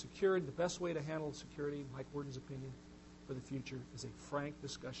the security, the best way to handle security, Mike Worden's opinion, for the future is a frank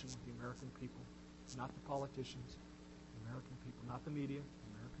discussion with the American people, not the politicians, the American people, not the media,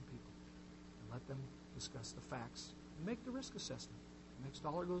 the American people. And let them discuss the facts and make the risk assessment. The next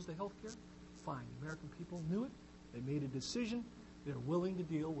dollar goes to health care. Fine. The American people knew it. They made a decision. They're willing to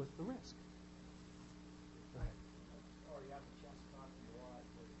deal with the risk. Go ahead. Already had a chance to talk to you a lot,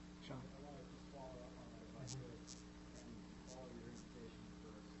 but Sean. I want to just follow up on that if I could, and follow your invitation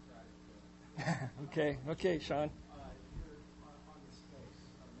for a Socratic. Okay, Sean. Here on the space,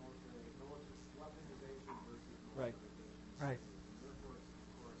 military weaponization versus Right. militarization. Right. And Air Force, of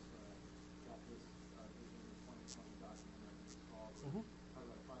course, got this Vision 2020 document, I think it's called, Mhm. talk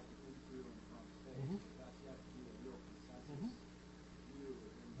about practically through and from space. Mhm. But that's yet to be a real consensus Mhm. view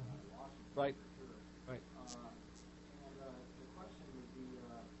within Washington. Right. For sure. Right. And the question would be,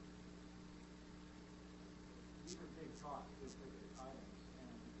 these are big talks, big ticket items,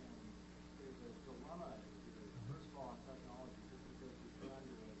 and there's a dilemma here. First of all, in technology, just because you try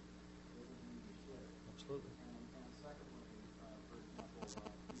to it doesn't mean you should. Absolutely. And secondly, for example,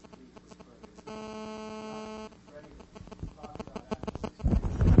 Pete was not ready to talk about actually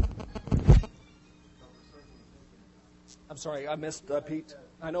space, but we're certainly thinking about it. I'm sorry, I missed Pete.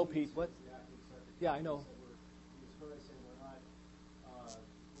 I know Pete. What? The acting secretary Yeah, I know. said he was going to say we're not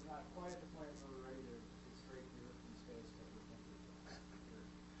quite at the point where we're ready to straighten the Earth from space, but we're thinking about it.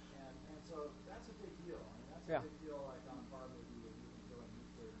 And so that's a big deal. I mean, that's Yeah. a big deal, like on par maybe with even going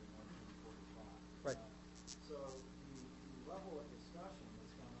nuclear in 1945. Right. So the level of discussion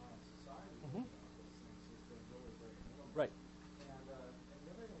that's gone on in society Mhm. about those things has been really very minimal. Right. And the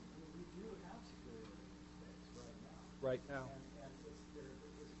other thing, we do have security in space right now. Right now. And is there a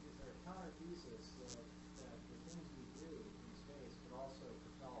counter thesis that the things we do in space could also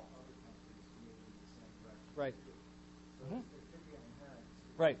propel other countries to move in the same direction? Right. So Mhm. there could be an inherent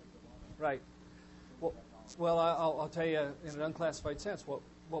Right. dilemma Right. in Well, technology. well, I'll tell you in an unclassified sense what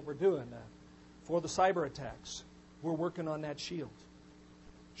we're doing. For the cyber attacks, we're working on that shield.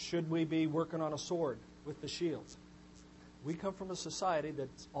 Should we be working on a sword with the shield? We come from a society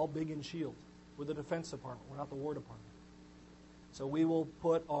that's all big in shield. We're the Defense Department. We're not the War Department. So we will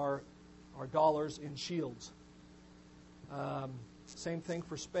put our dollars in shields. Same thing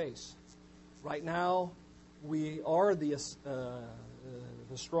for space. Right now, we are the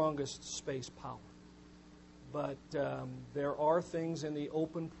strongest space power. But there are things in the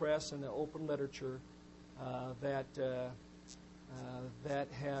open press and the open literature that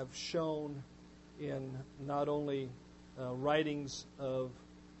have shown in not only writings of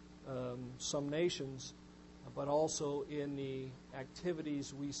some nations, but also in the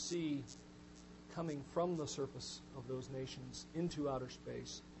activities we see coming from the surface of those nations into outer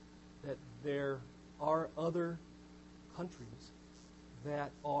space, that there are other countries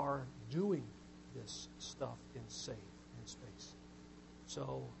that are doing this stuff in space.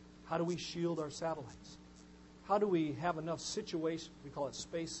 So how do we shield our satellites? How do we have enough we call it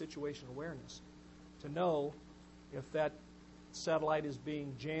space situation awareness, to know if that satellite is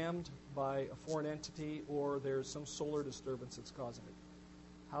being jammed by a foreign entity or there's some solar disturbance that's causing it?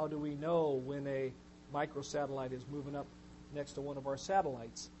 How do we know when a microsatellite is moving up next to one of our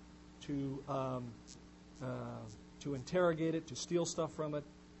satellites to interrogate it, to steal stuff from it,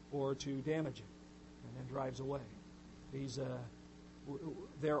 or to damage it, and then drives away?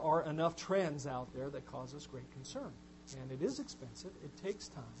 There are enough trends out there that cause us great concern. And it is expensive. It takes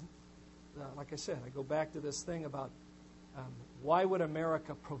time. Like I said, I go back to this thing about why would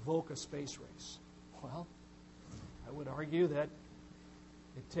America provoke a space race? Well, I would argue that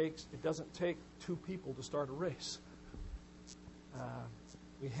it doesn't take two people to start a race.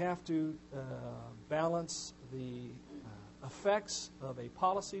 We have to balance the effects of a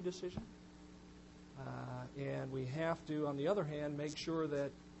policy decision, and we have to, on the other hand, make sure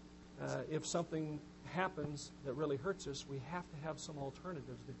that if something happens that really hurts us, we have to have some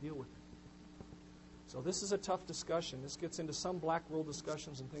alternatives to deal with it. So this is a tough discussion. This gets into some black world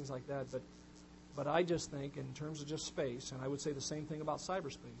discussions and things like that, but I just think in terms of just space, and I would say the same thing about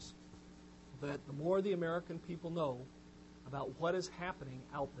cyberspace, that the more the American people know about what is happening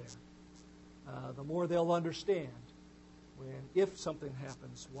out there, the more they'll understand if something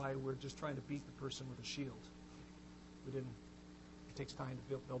happens, why we're just trying to beat the person with a shield. It takes time to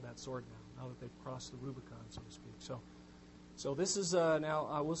build that sword now that they've crossed the Rubicon, so to speak. So this is, now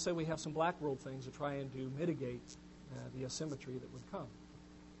I will say we have some black world things to try and to mitigate the asymmetry that would come.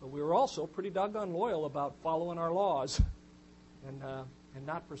 But we were also pretty doggone loyal about following our laws and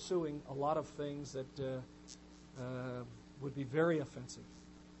not pursuing a lot of things that would be very offensive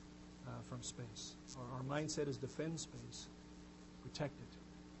from space. Our mindset is defend space, protect it,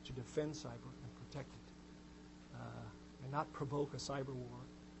 to defend cyber and protect it. and not provoke a cyber war,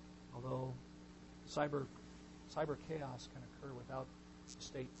 although cyber chaos can occur without the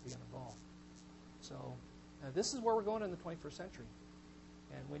state being involved. So this is where we're going in the 21st century.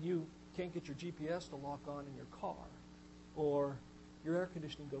 And when you can't get your GPS to lock on in your car, or your air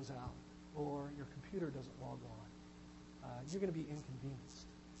conditioning goes out, or your computer doesn't log on, you're going to be inconvenienced.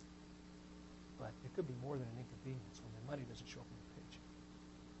 But it could be more than an inconvenience when the money doesn't show up on your paycheck.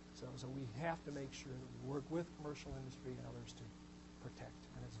 So we have to make sure that we work with commercial industry and others to protect.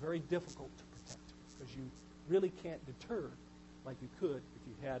 And it's very difficult to protect because you really can't deter like you could if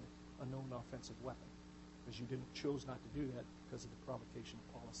you had a known offensive weapon, because you chose not to do that because of the provocation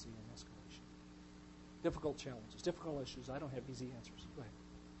policy and escalation. Difficult challenges, difficult issues. I don't have easy answers. Go ahead.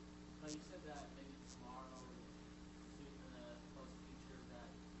 You said that maybe tomorrow, soon in the close future, that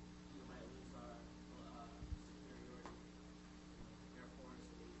you might lose our superiority in the Air Force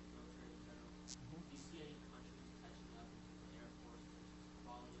or the military in general. Do you see any countries catching up to the Air Force,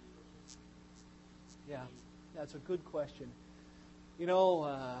 quality, or just... Yeah, that's a good question. You know,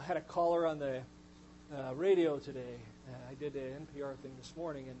 I had a caller on the radio today. I did an NPR thing this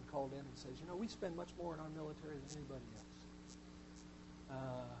morning and called in and says, you know, we spend much more in our military than anybody else.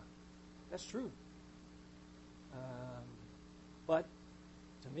 That's true. But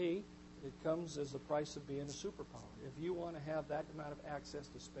to me, it comes as the price of being a superpower. If you want to have that amount of access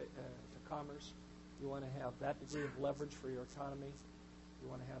to commerce, you want to have that degree of leverage for your economy, you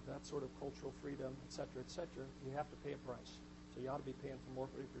want to have that sort of cultural freedom, et cetera, you have to pay a price. So you ought to be paying for more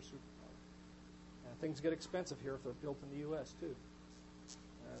if you're a superpower. Things get expensive here if they're built in the U.S. too,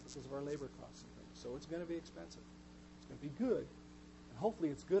 because of our labor costs and things. So it's going to be expensive. It's going to be good, and hopefully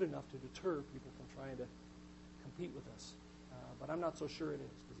it's good enough to deter people from trying to compete with us. But I'm not so sure it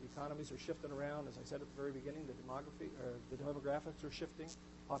is, because the economies are shifting around. As I said at the very beginning, the demographics are shifting.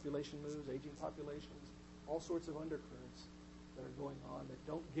 Population moves, aging populations, all sorts of undercurrents that are going on that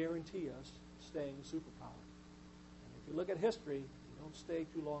don't guarantee us staying a superpower. And if you look at history, you don't stay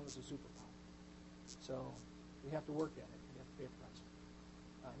too long as a superpower. So we have to work at it. We have to pay a price.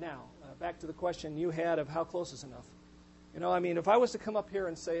 Now, back to the question you had of how close is enough. You know, I mean, if I was to come up here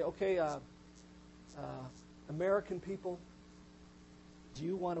and say, okay, American people, do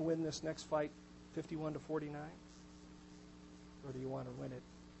you want to win this next fight 51-49? Or do you want to win it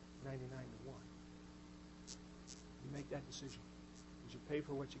 99-1? You make that decision, because you pay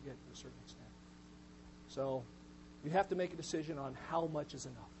for what you get to a certain extent. So you have to make a decision on how much is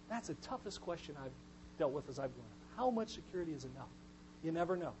enough. That's the toughest question I've dealt with as I've grown up. How much security is enough? You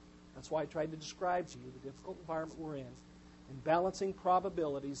never know. That's why I tried to describe to you the difficult environment we're in balancing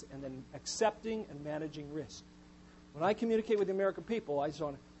probabilities and then accepting and managing risk. When I communicate with the American people, I just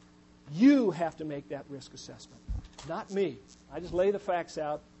want you have to make that risk assessment, not me. I just lay the facts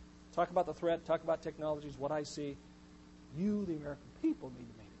out, talk about the threat, talk about technologies, what I see. You, the American people, need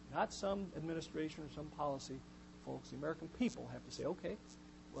to make it, not some administration or some policy folks. The American people have to say, okay,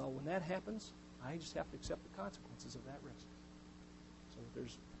 well, when that happens, I just have to accept the consequences of that risk. So that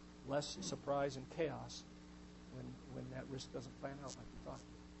there's less surprise and chaos when that risk doesn't plan out like we thought.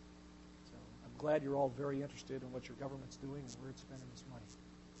 So I'm glad you're all very interested in what your government's doing and where it's spending its money.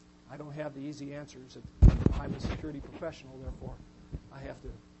 I don't have the easy answers. I'm a security professional, therefore I have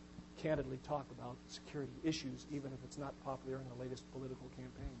to candidly talk about security issues, even if it's not popular in the latest political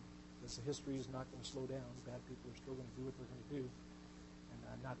campaign. Because the history is not going to slow down. Bad people are still going to do what they're going to do.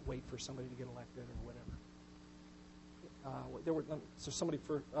 Not wait for somebody to get elected or whatever. So somebody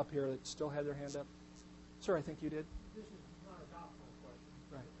up here that still had their hand up. Sir, I think you did. This is not a doctrinal question.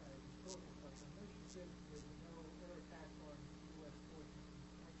 Right. A historical question. Mission 6, there's no air attacks on U.S. forces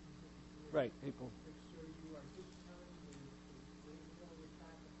in 1953. Right, April. So you are discounting the Israel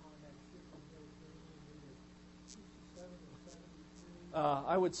attack upon that ship in the Mediterranean in 67 or 73?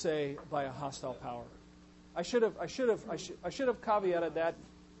 I would say by a hostile power. I should have caveated that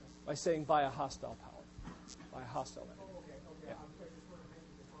by saying by a hostile power, by a hostile entity. Oh, okay. Yeah. I'm sorry, just want to make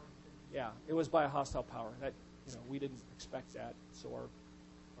the point. Yeah, it was by a hostile power. That we didn't expect that, so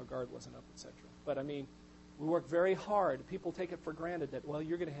our guard wasn't up, etc. But I mean, we work very hard. People take it for granted that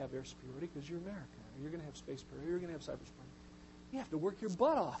you're going to have air superiority because you're America. Or you're going to have space superiority. You're going to have cyber superiority. You have to work your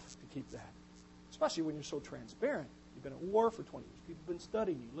butt off to keep that, especially when you're so transparent. You've been at war for 20 years. People have been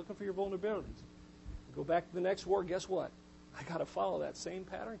studying you, looking for your vulnerabilities. You go back to the next war, guess what? I got to follow that same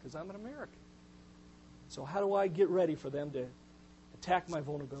pattern because I'm an American. So how do I get ready for them to attack my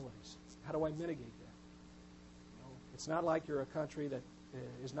vulnerabilities? How do I mitigate that? It's not like you're a country that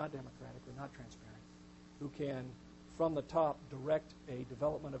is not democratic or not transparent, who can, from the top, direct a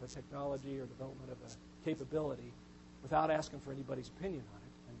development of a technology or development of a capability without asking for anybody's opinion on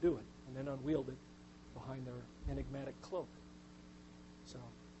it and do it, and then unwield it behind their enigmatic cloak. So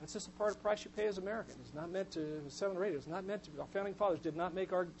that's just a part of the price you pay as Americans. It's not meant to, 7 or 8, it's not meant to, our founding fathers did not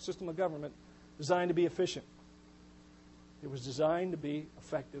make our system of government designed to be efficient. It was designed to be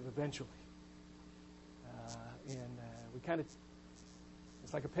effective eventually. We kind of,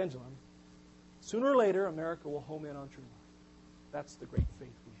 it's like a pendulum. Sooner or later, America will home in on true north. That's the great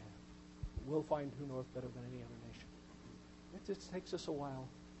faith we have. We'll find true north better than any other nation. It just takes us a while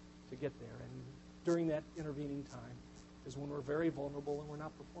to get there. And during that intervening time is when we're very vulnerable and we're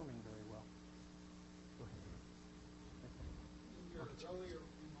not performing very well. Go ahead. In your earlier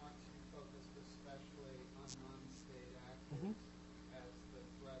remarks, you focused especially on non-state actors as the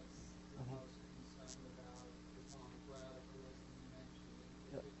threats you're most concerned about. Islamic radicalism you mentioned in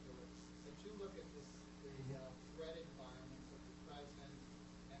particular. As you look at the threat environments of the present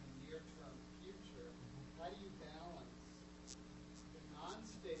and the near-term future, how do you balance the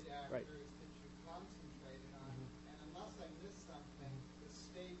non-state actors that you concentrated on, and unless I missed something, the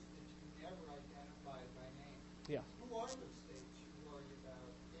states that you never identified by name? Yeah. Who are the states you worry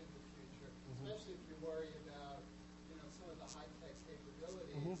about in the future, especially if you worry about, some of the high-tech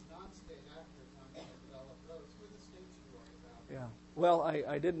capabilities, non-state actors aren't going to develop those. Who are the states you worry about? Yeah. Well,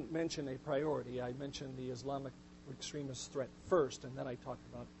 I didn't mention a priority. I mentioned the Islamic extremist threat first, and then I talked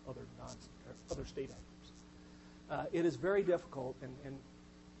about other state actors. It is very difficult, and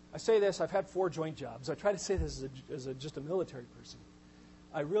I say this, I've had 4 joint jobs. I try to say this as just a military person.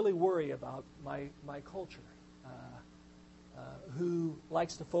 I really worry about my culture, who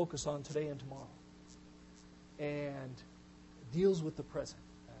likes to focus on today and tomorrow, and deals with the present.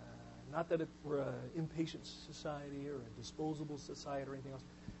 Not that we're an impatient society or a disposable society or anything else,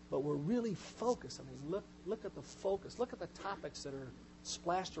 but we're really focused. I mean, look at the focus. Look at the topics that are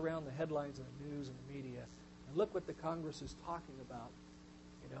splashed around the headlines of the news and the media, and look what the Congress is talking about.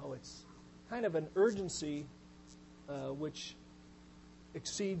 It's kind of an urgency which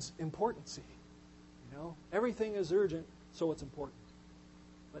exceeds importancy. Everything is urgent, so it's important.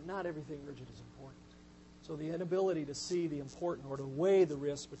 But not everything urgent is important. So the inability to see the important or to weigh the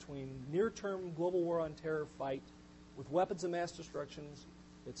risk between near-term global war on terror fight with weapons of mass destruction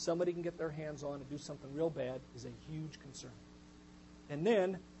that somebody can get their hands on and do something real bad is a huge concern. And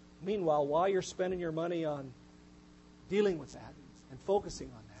then, meanwhile, while you're spending your money on dealing with that and focusing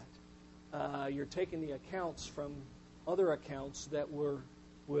on that, you're taking the accounts from other accounts that would,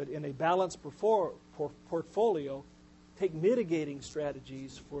 in a balanced portfolio, take mitigating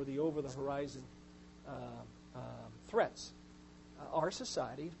strategies for the over-the-horizon threats. Our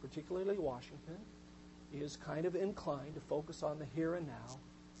society, particularly Washington, is kind of inclined to focus on the here and now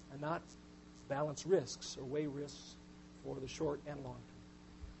and not balance risks or weigh risks for the short and long term.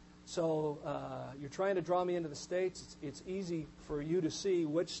 So you're trying to draw me into the states. It's easy for you to see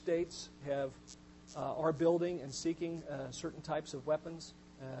which states are building and seeking certain types of weapons,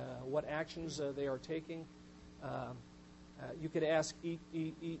 what actions they are taking. You could ask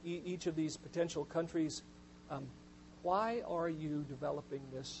each of these potential countries, why are you developing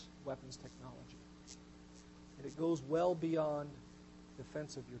this weapons technology? And it goes well beyond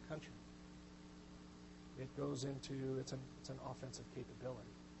defense of your country. It goes into, it's an offensive capability.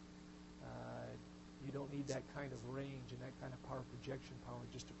 You don't need that kind of range and that kind of power projection power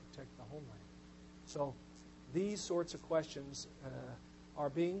just to protect the homeland. So these sorts of questions are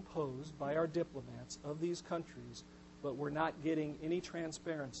being posed by our diplomats of these countries, but we're not getting any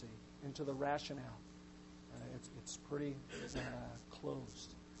transparency into the rationale. It's pretty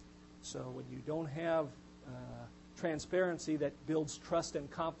closed. So when you don't have transparency that builds trust and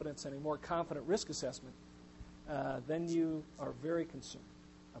confidence and a more confident risk assessment, then you are very concerned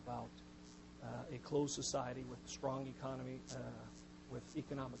about a closed society with a strong economy, with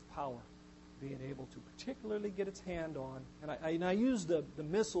economic power, being able to particularly get its hand on. And I use the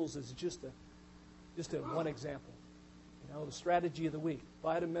missiles as just one example. The strategy of the week: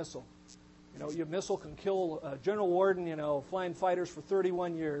 buy the missile. Your missile can kill General Worden, flying fighters for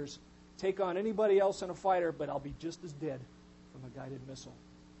 31 years, take on anybody else in a fighter, but I'll be just as dead from a guided missile,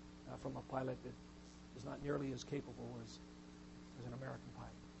 from a pilot that is not nearly as capable as an American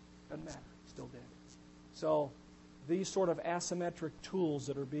pilot. Doesn't matter, still dead. So these sort of asymmetric tools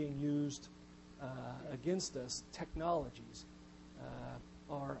that are being used against us, technologies,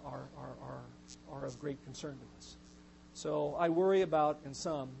 are of great concern to us. So I worry about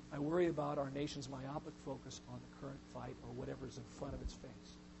our nation's myopic focus on the current fight or whatever's in front of its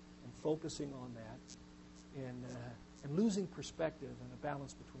face, and focusing on that, and losing perspective and a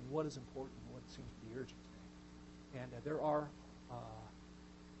balance between what is important and what seems to be urgent today. And there are,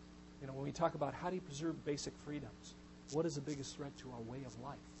 when we talk about how do you preserve basic freedoms, what is the biggest threat to our way of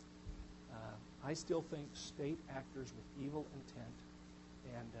life? I still think state actors with evil intent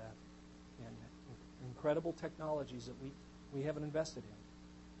and incredible technologies that we haven't invested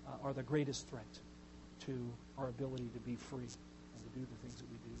in are the greatest threat to our ability to be free and to do the things that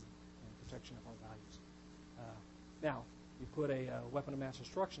we do in protection of our values. Now, you put a weapon of mass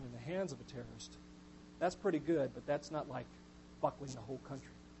destruction in the hands of a terrorist, that's pretty good, but that's not like buckling the whole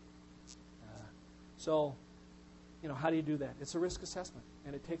country. So, how do you do that? It's a risk assessment,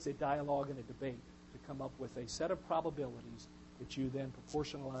 and it takes a dialogue and a debate to come up with a set of probabilities that you then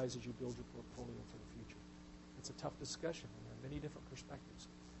proportionalize as you build your portfolio for the future. It's a tough discussion, and there are many different perspectives.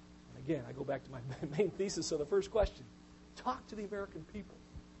 And again, I go back to my main thesis of the first question. Talk to the American people.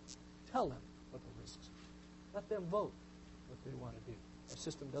 Tell them what the risks are. Let them vote what they want to do. Our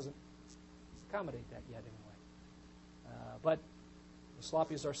system doesn't accommodate that yet anyway. But as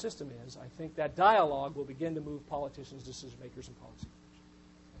sloppy as our system is, I think that dialogue will begin to move politicians, decision makers, and policy.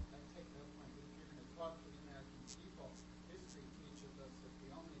 I take that point. If you're going to talk to the American people, history teaches us that the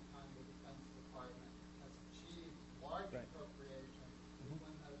only time the Defense Department has achieved large appropriations is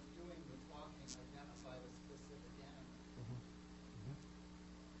when those doing the talking identified a specific enemy.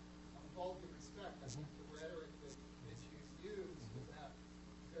 With all due respect, I think the rhetoric that issues used is that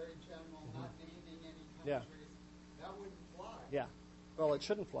very general, not naming any countries, that wouldn't fly. Yeah. Well, it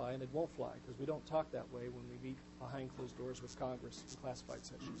shouldn't fly, and it won't fly, because we don't talk that way when we meet behind closed doors with Congress in classified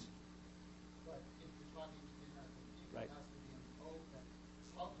sessions. But if you're talking to the American people, Right. it has to be an open,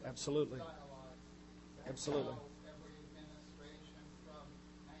 public Absolutely. dialogue. That's Absolutely. how every administration from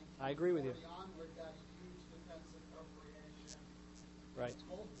I agree with you. 1940 onward got a huge defense appropriation. Right.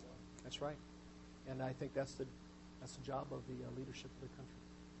 Cold War. That's right. And I think that's the job of the leadership of the country.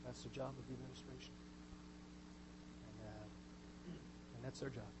 That's the job of the administration. And that's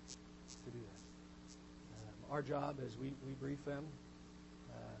their job, to do that. Our job is we brief them,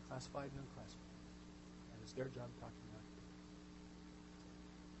 classified and unclassified. And it's their job to talk to them.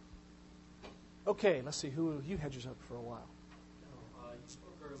 Okay, let's see. You had yours up for a while. You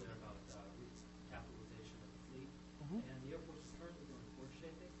spoke earlier about recapitalization of the fleet, and the Air Force is currently doing port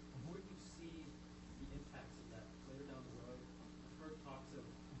shaping. Where do you see the impacts of that later down the road? I've heard talks of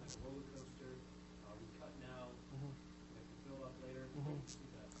like a roller coaster. We cut now, we can fill up later. Where do you see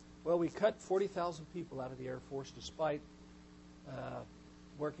that? Well, we cut 40,000 people out of the Air Force despite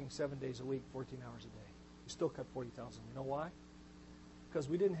working 7 days a week, 14 hours a day. We still cut 40,000. You know why? Because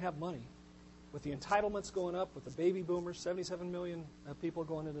we didn't have money. With the entitlements going up, with the baby boomers, 77 million people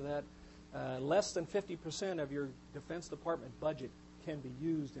going into that, less than 50% of your Defense Department budget can be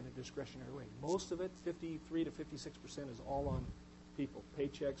used in a discretionary way. Most of it, 53 to 56%, is all on people,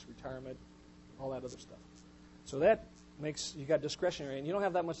 paychecks, retirement, all that other stuff. So that makes you got discretionary, and you don't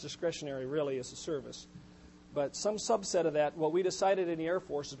have that much discretionary really as a service. But some subset of that, what we decided in the Air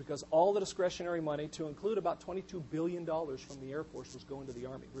Force is because all the discretionary money, to include about $22 billion from the Air Force, was going to the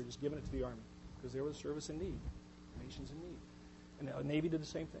Army. We were just giving it to the Army because they were the service in need, nations in need. And the Navy did the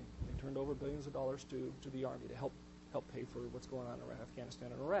same thing. They turned over billions of dollars to the Army to help pay for what's going on in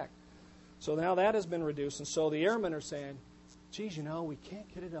Afghanistan and Iraq. So now that has been reduced, and so the airmen are saying, geez, we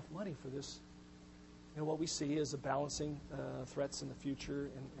can't get enough money for this. What we see is the balancing threats in the future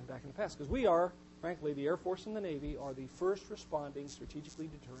and back in the past. Because we are, frankly, the Air Force and the Navy are the first responding strategically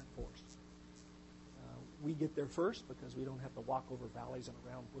deterrent force. We get there first because we don't have to walk over valleys and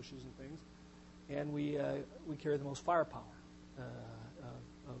around bushes and things. And we carry the most firepower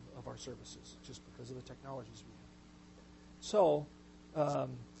of our services just because of the technologies we have. So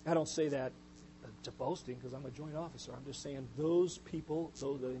I don't say that to boasting because I'm a joint officer. I'm just saying those people,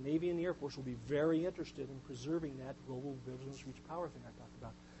 so the Navy and the Air Force, will be very interested in preserving that global business reach power thing I talked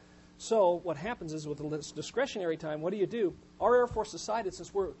about. So what happens is with the discretionary time, what do? Our Air Force decided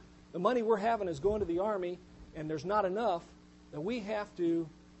since the money we're having is going to the Army and there's not enough, that we have to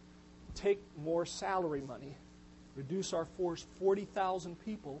take more salary money, reduce our force 40,000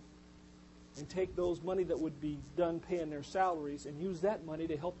 people, and take those money that would be done paying their salaries and use that money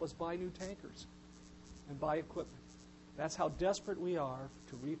to help us buy new tankers and buy equipment. That's how desperate we are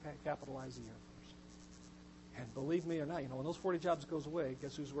to recapitalize the Air Force. And believe me or not, when those 40 jobs goes away,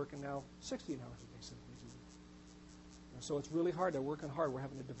 guess who's working now 16 hours a day, 7 days a week? So it's really hard. They're working hard. We're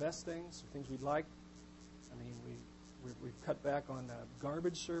having to divest things we'd like. I mean, we've cut back on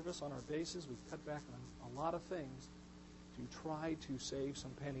garbage service on our bases. We've cut back on a lot of things to try to save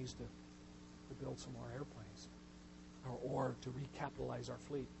some pennies to build some more airplanes or to recapitalize our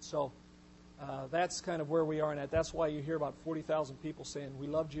fleet. So that's kind of where we are in that. That's why you hear about 40,000 people saying, we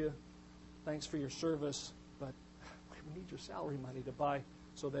loved you, thanks for your service, but we need your salary money to buy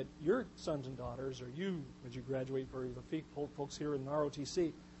so that your sons and daughters, or you, as you graduate, for the folks here in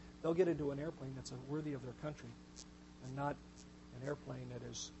ROTC, they'll get into an airplane that's worthy of their country and not an airplane that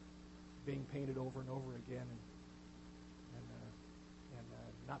is being painted over and over again and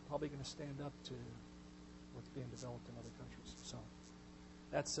not probably going to stand up to what's being developed in other countries. So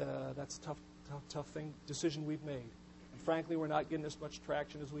that's a tough decision we've made. And frankly, we're not getting as much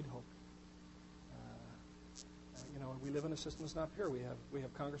traction as we'd hoped. We live in a system that's not fair. We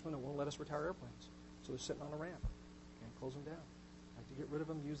have congressmen that won't let us retire airplanes, so they're sitting on a ramp. Can't close them down. Like to get rid of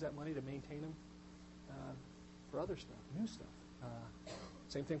them, use that money to maintain them for other stuff, new stuff.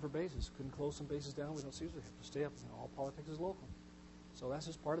 Same thing for bases. Couldn't close some bases down. We don't see it. We have to stay up. All politics is local. So that's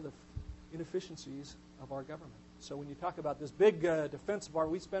just part of the inefficiencies of our government. So when you talk about this big defense bar,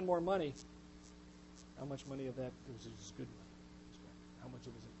 we spend more money. How much money of that is good money? How much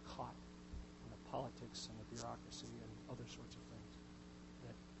of it is it caught in the politics and the bureaucracy and other sorts of things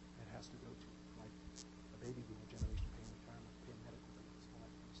that it has to go to, like a baby boomer generation paying retirement, paying medical bills, all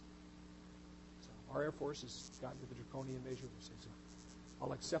that kind of stuff. So our Air Force has gotten to the draconian measure where it says,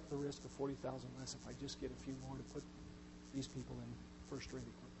 I'll accept the risk of 40,000 less if I just get a few more to put these people in first-rate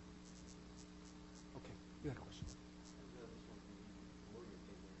equipment. Okay, you had a question.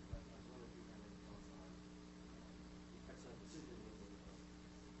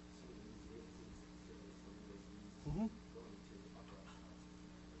 Mm-hmm.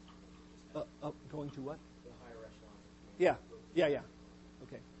 Going to what? The higher echelon. Yeah.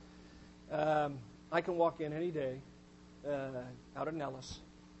 Okay. I can walk in any day out at Nellis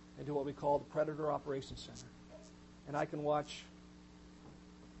into what we call the Predator Operations Center. And I can watch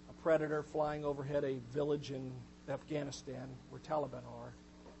a Predator flying overhead a village in Afghanistan where Taliban are.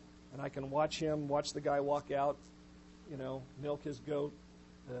 And I can watch the guy walk out, milk his goat,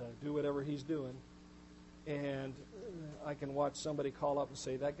 do whatever he's doing. And I can watch somebody call up and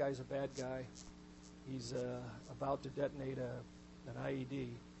say, that guy's a bad guy. He's about to detonate an IED.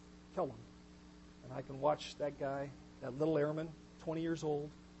 Kill him. And I can watch that guy, that little airman, 20 years old,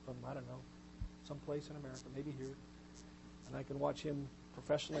 from, someplace in America, maybe here. And I can watch him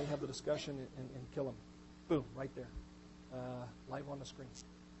professionally have the discussion and kill him. Boom, right there. Live on the screen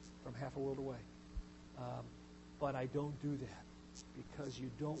from half a world away. But I don't do that because you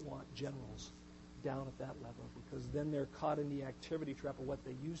don't want generals down at that level, because then they're caught in the activity trap of what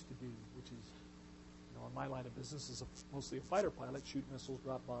they used to do, which is, in my line of business is mostly a fighter pilot, shoot missiles,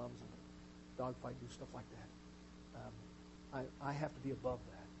 drop bombs, and dogfight, do stuff like that. I have to be above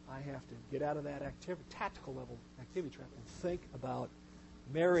that. I have to get out of that tactical level activity trap and think about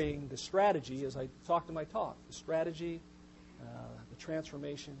marrying the strategy, as I talked in my talk, the strategy, the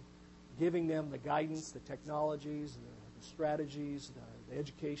transformation, giving them the guidance, the technologies, the strategies, the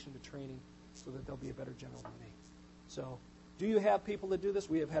education, the training, so that they'll be a better general than me. So, do you have people that do this?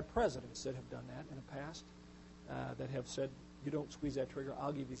 We have had presidents that have done that in the past, that have said, you don't squeeze that trigger,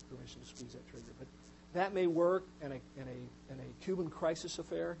 I'll give you permission to squeeze that trigger. But that may work in a Cuban crisis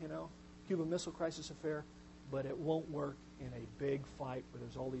affair, Cuban Missile Crisis affair, but it won't work in a big fight where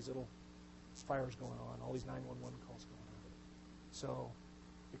there's all these little fires going on, all these 911 calls going on. So,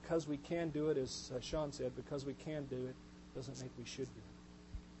 because we can do it, as Sean said, because we can do it, doesn't make we should do it.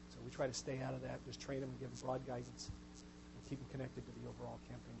 So we try to stay out of that, just train them and give them broad guidance, and keep them connected to the overall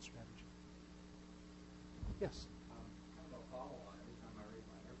campaign strategy. Yes? Kind of a follow-on. Every time I read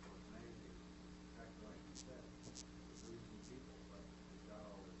my Air Force magazine, exactly like you said, we're losing people, but we've got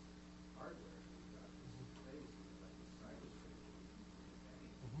all this hardware, we've got this space, we've got this cyberspace that we keep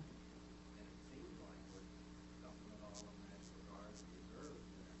maintaining. And it seems like we're dumping it all in National Guard and reserves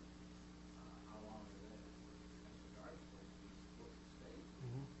there. How long are they? National Guard is supposed to be support the state.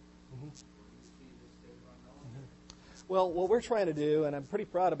 Where do you see this state of our military? Well, what we're trying to do, and I'm pretty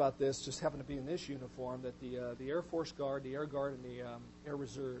proud about this, just happen to be in this uniform, that the Air Force Guard, the Air Guard, and the Air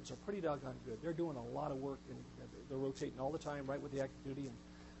Reserves are pretty doggone good. They're doing a lot of work, and they're rotating all the time, right with the active duty. And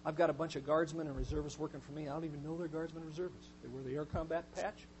I've got a bunch of guardsmen and reservists working for me. I don't even know they're guardsmen and reservists. They wear the Air Combat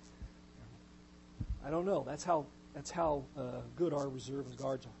patch. I don't know. That's how good our reserve and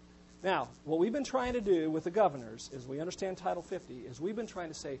guards are. Now, what we've been trying to do with the governors, is we understand Title 50, is we've been trying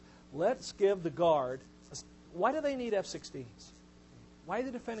to say, let's give the Guard. Why do they need F-16s? Why are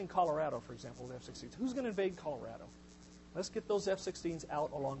they defending Colorado, for example, with F-16s? Who's going to invade Colorado? Let's get those F-16s out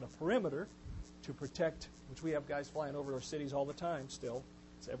along the perimeter to protect, which we have guys flying over our cities all the time still.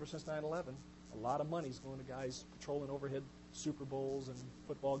 It's ever since 9/11. A lot of money's going to guys patrolling overhead Super Bowls and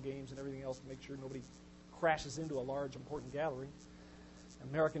football games and everything else to make sure nobody crashes into a large, important gathering.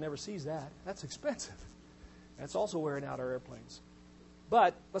 America never sees that. That's expensive. That's also wearing out our airplanes.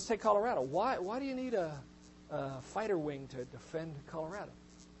 But let's take Colorado. Why do you need a fighter wing to defend Colorado?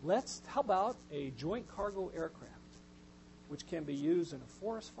 How about a joint cargo aircraft? which can be used in a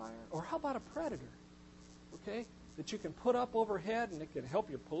forest fire? Or how about a predator, okay, that you can put up overhead and it can help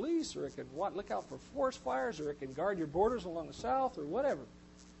your police, or it can look out for forest fires, or it can guard your borders along the south, or whatever.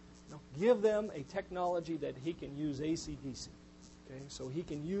 Give them a technology that he can use AC/DC, okay, so he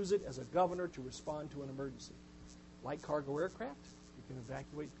can use it as a governor to respond to an emergency. Light cargo aircraft, you can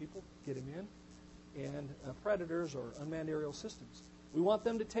evacuate people, get them in, and predators or unmanned aerial systems. We want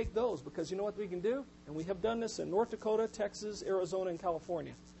them to take those because you know what we can do? And we have done this in North Dakota, Texas, Arizona, and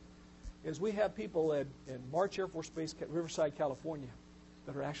California, is we have people in March Air Force Base, Riverside, California,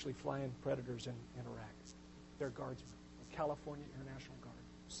 that are actually flying predators in Iraq. They're guardsmen, the California International Guard,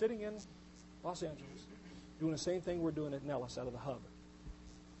 sitting in Los Angeles, doing the same thing we're doing at Nellis out of the hub.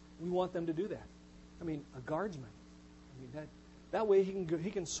 We want them to do that. I mean, a guardsman. I mean, that way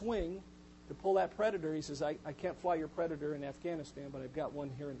he can swing to pull that predator. He says, I can't fly your predator in Afghanistan, but I've got one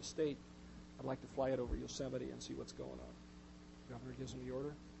here in the state. I'd like to fly it over Yosemite and see what's going on. The governor gives him the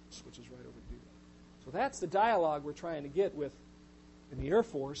order, switches right over to do that. So that's the dialogue we're trying to get with in the Air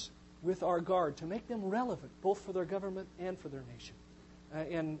Force with our Guard to make them relevant, both for their government and for their nation.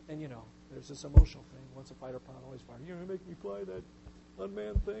 And you know, there's this emotional thing. Once a fighter pilot, always fighter. You're going to make me fly that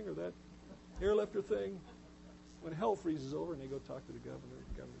unmanned thing or that airlifter thing? When hell freezes over and they go talk to the governor,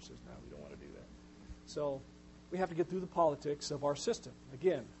 the governor says, no, we don't want to do that. So we have to get through the politics of our system.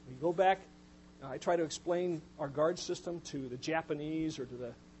 Again, we go back. I try to explain our Guard system to the Japanese or to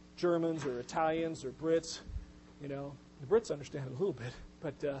the Germans or Italians or Brits. You know, the Brits understand it a little bit,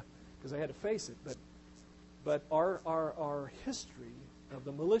 but because I had to face it. But our history of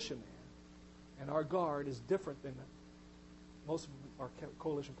the militiaman and our Guard is different than most of our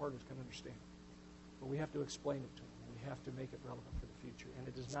coalition partners can understand. But we have to explain it to them. We have to make it relevant for the future. And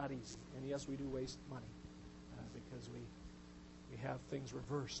it is not easy. And yes, we do waste money because we have things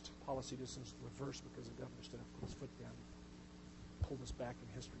reversed, policy decisions reversed because the governor stood up, put his foot down, pulled us back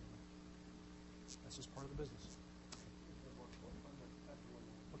in history. That's just part of the business.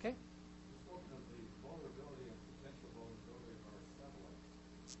 Okay? You spoke of the vulnerability and potential vulnerability of our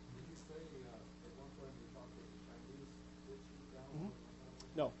satellites. Did you say at one point you talked with the Chinese, did shoot down one of the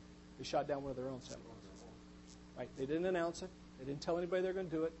satellites? No. They shot down one of their own satellites. Right. They didn't announce it. They didn't tell anybody they're going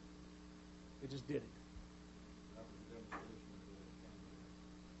to do it. They just did it. That was a demonstration of the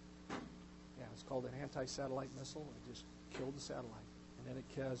camera. Yeah, it's called an anti-satellite missile. It just killed the satellite. And then it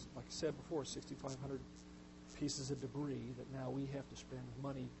has, like I said before, 6,500 pieces of debris that now we have to spend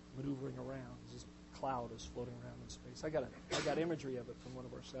money maneuvering around. This cloud is floating around in space. I got imagery of it from one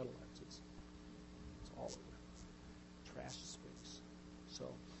of our satellites. It's all over. Trash space.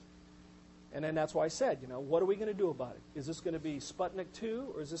 So, and then that's why I said, you know, what are we going to do about it? Is this going to be Sputnik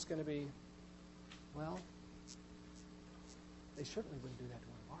 2, or is this going to be, well, they certainly wouldn't do that to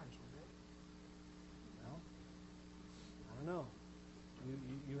one of ours, would they? Well, I don't know.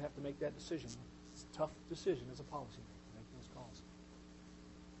 You have to make that decision. It's a tough decision as a policymaker to make those calls.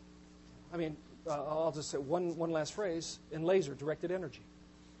 I mean, I'll just say one last phrase. In laser, directed energy.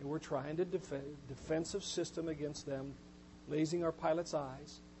 And we're trying to defensive system against them lasing our pilots'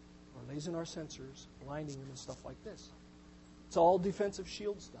 eyes or lasing our sensors, blinding them and stuff like this. It's all defensive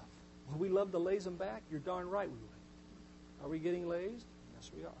shield stuff. Would we love to laze them back? You're darn right we would. Are we getting lased? Yes,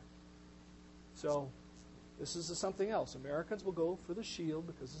 we are. So this is something else. Americans will go for the shield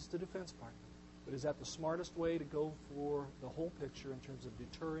because it's the Defense Department. But is that the smartest way to go for the whole picture in terms of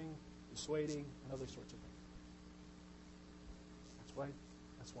deterring, dissuading, and other sorts of things?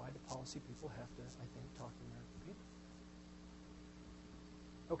 That's why the policy people have to, I think, talk to American people.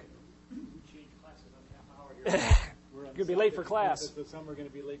 Okay. We changed classes on half hour here. We're You're going to be late for class. Some are going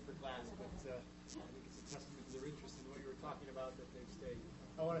to be late for class, but I think it's a testament to their interest in what you were talking about that they've stayed.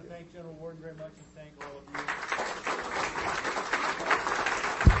 I want to thank General Warden very much and thank all of you.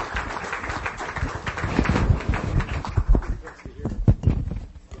 Good to hear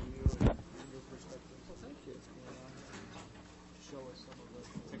from you and your perspective. Well, thank you. Show us some of the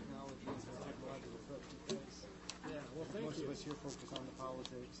technology and the technological approach to things. Yeah, well, thank Most you. of us here focus on the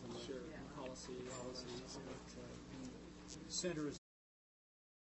politics and the policies. But the center is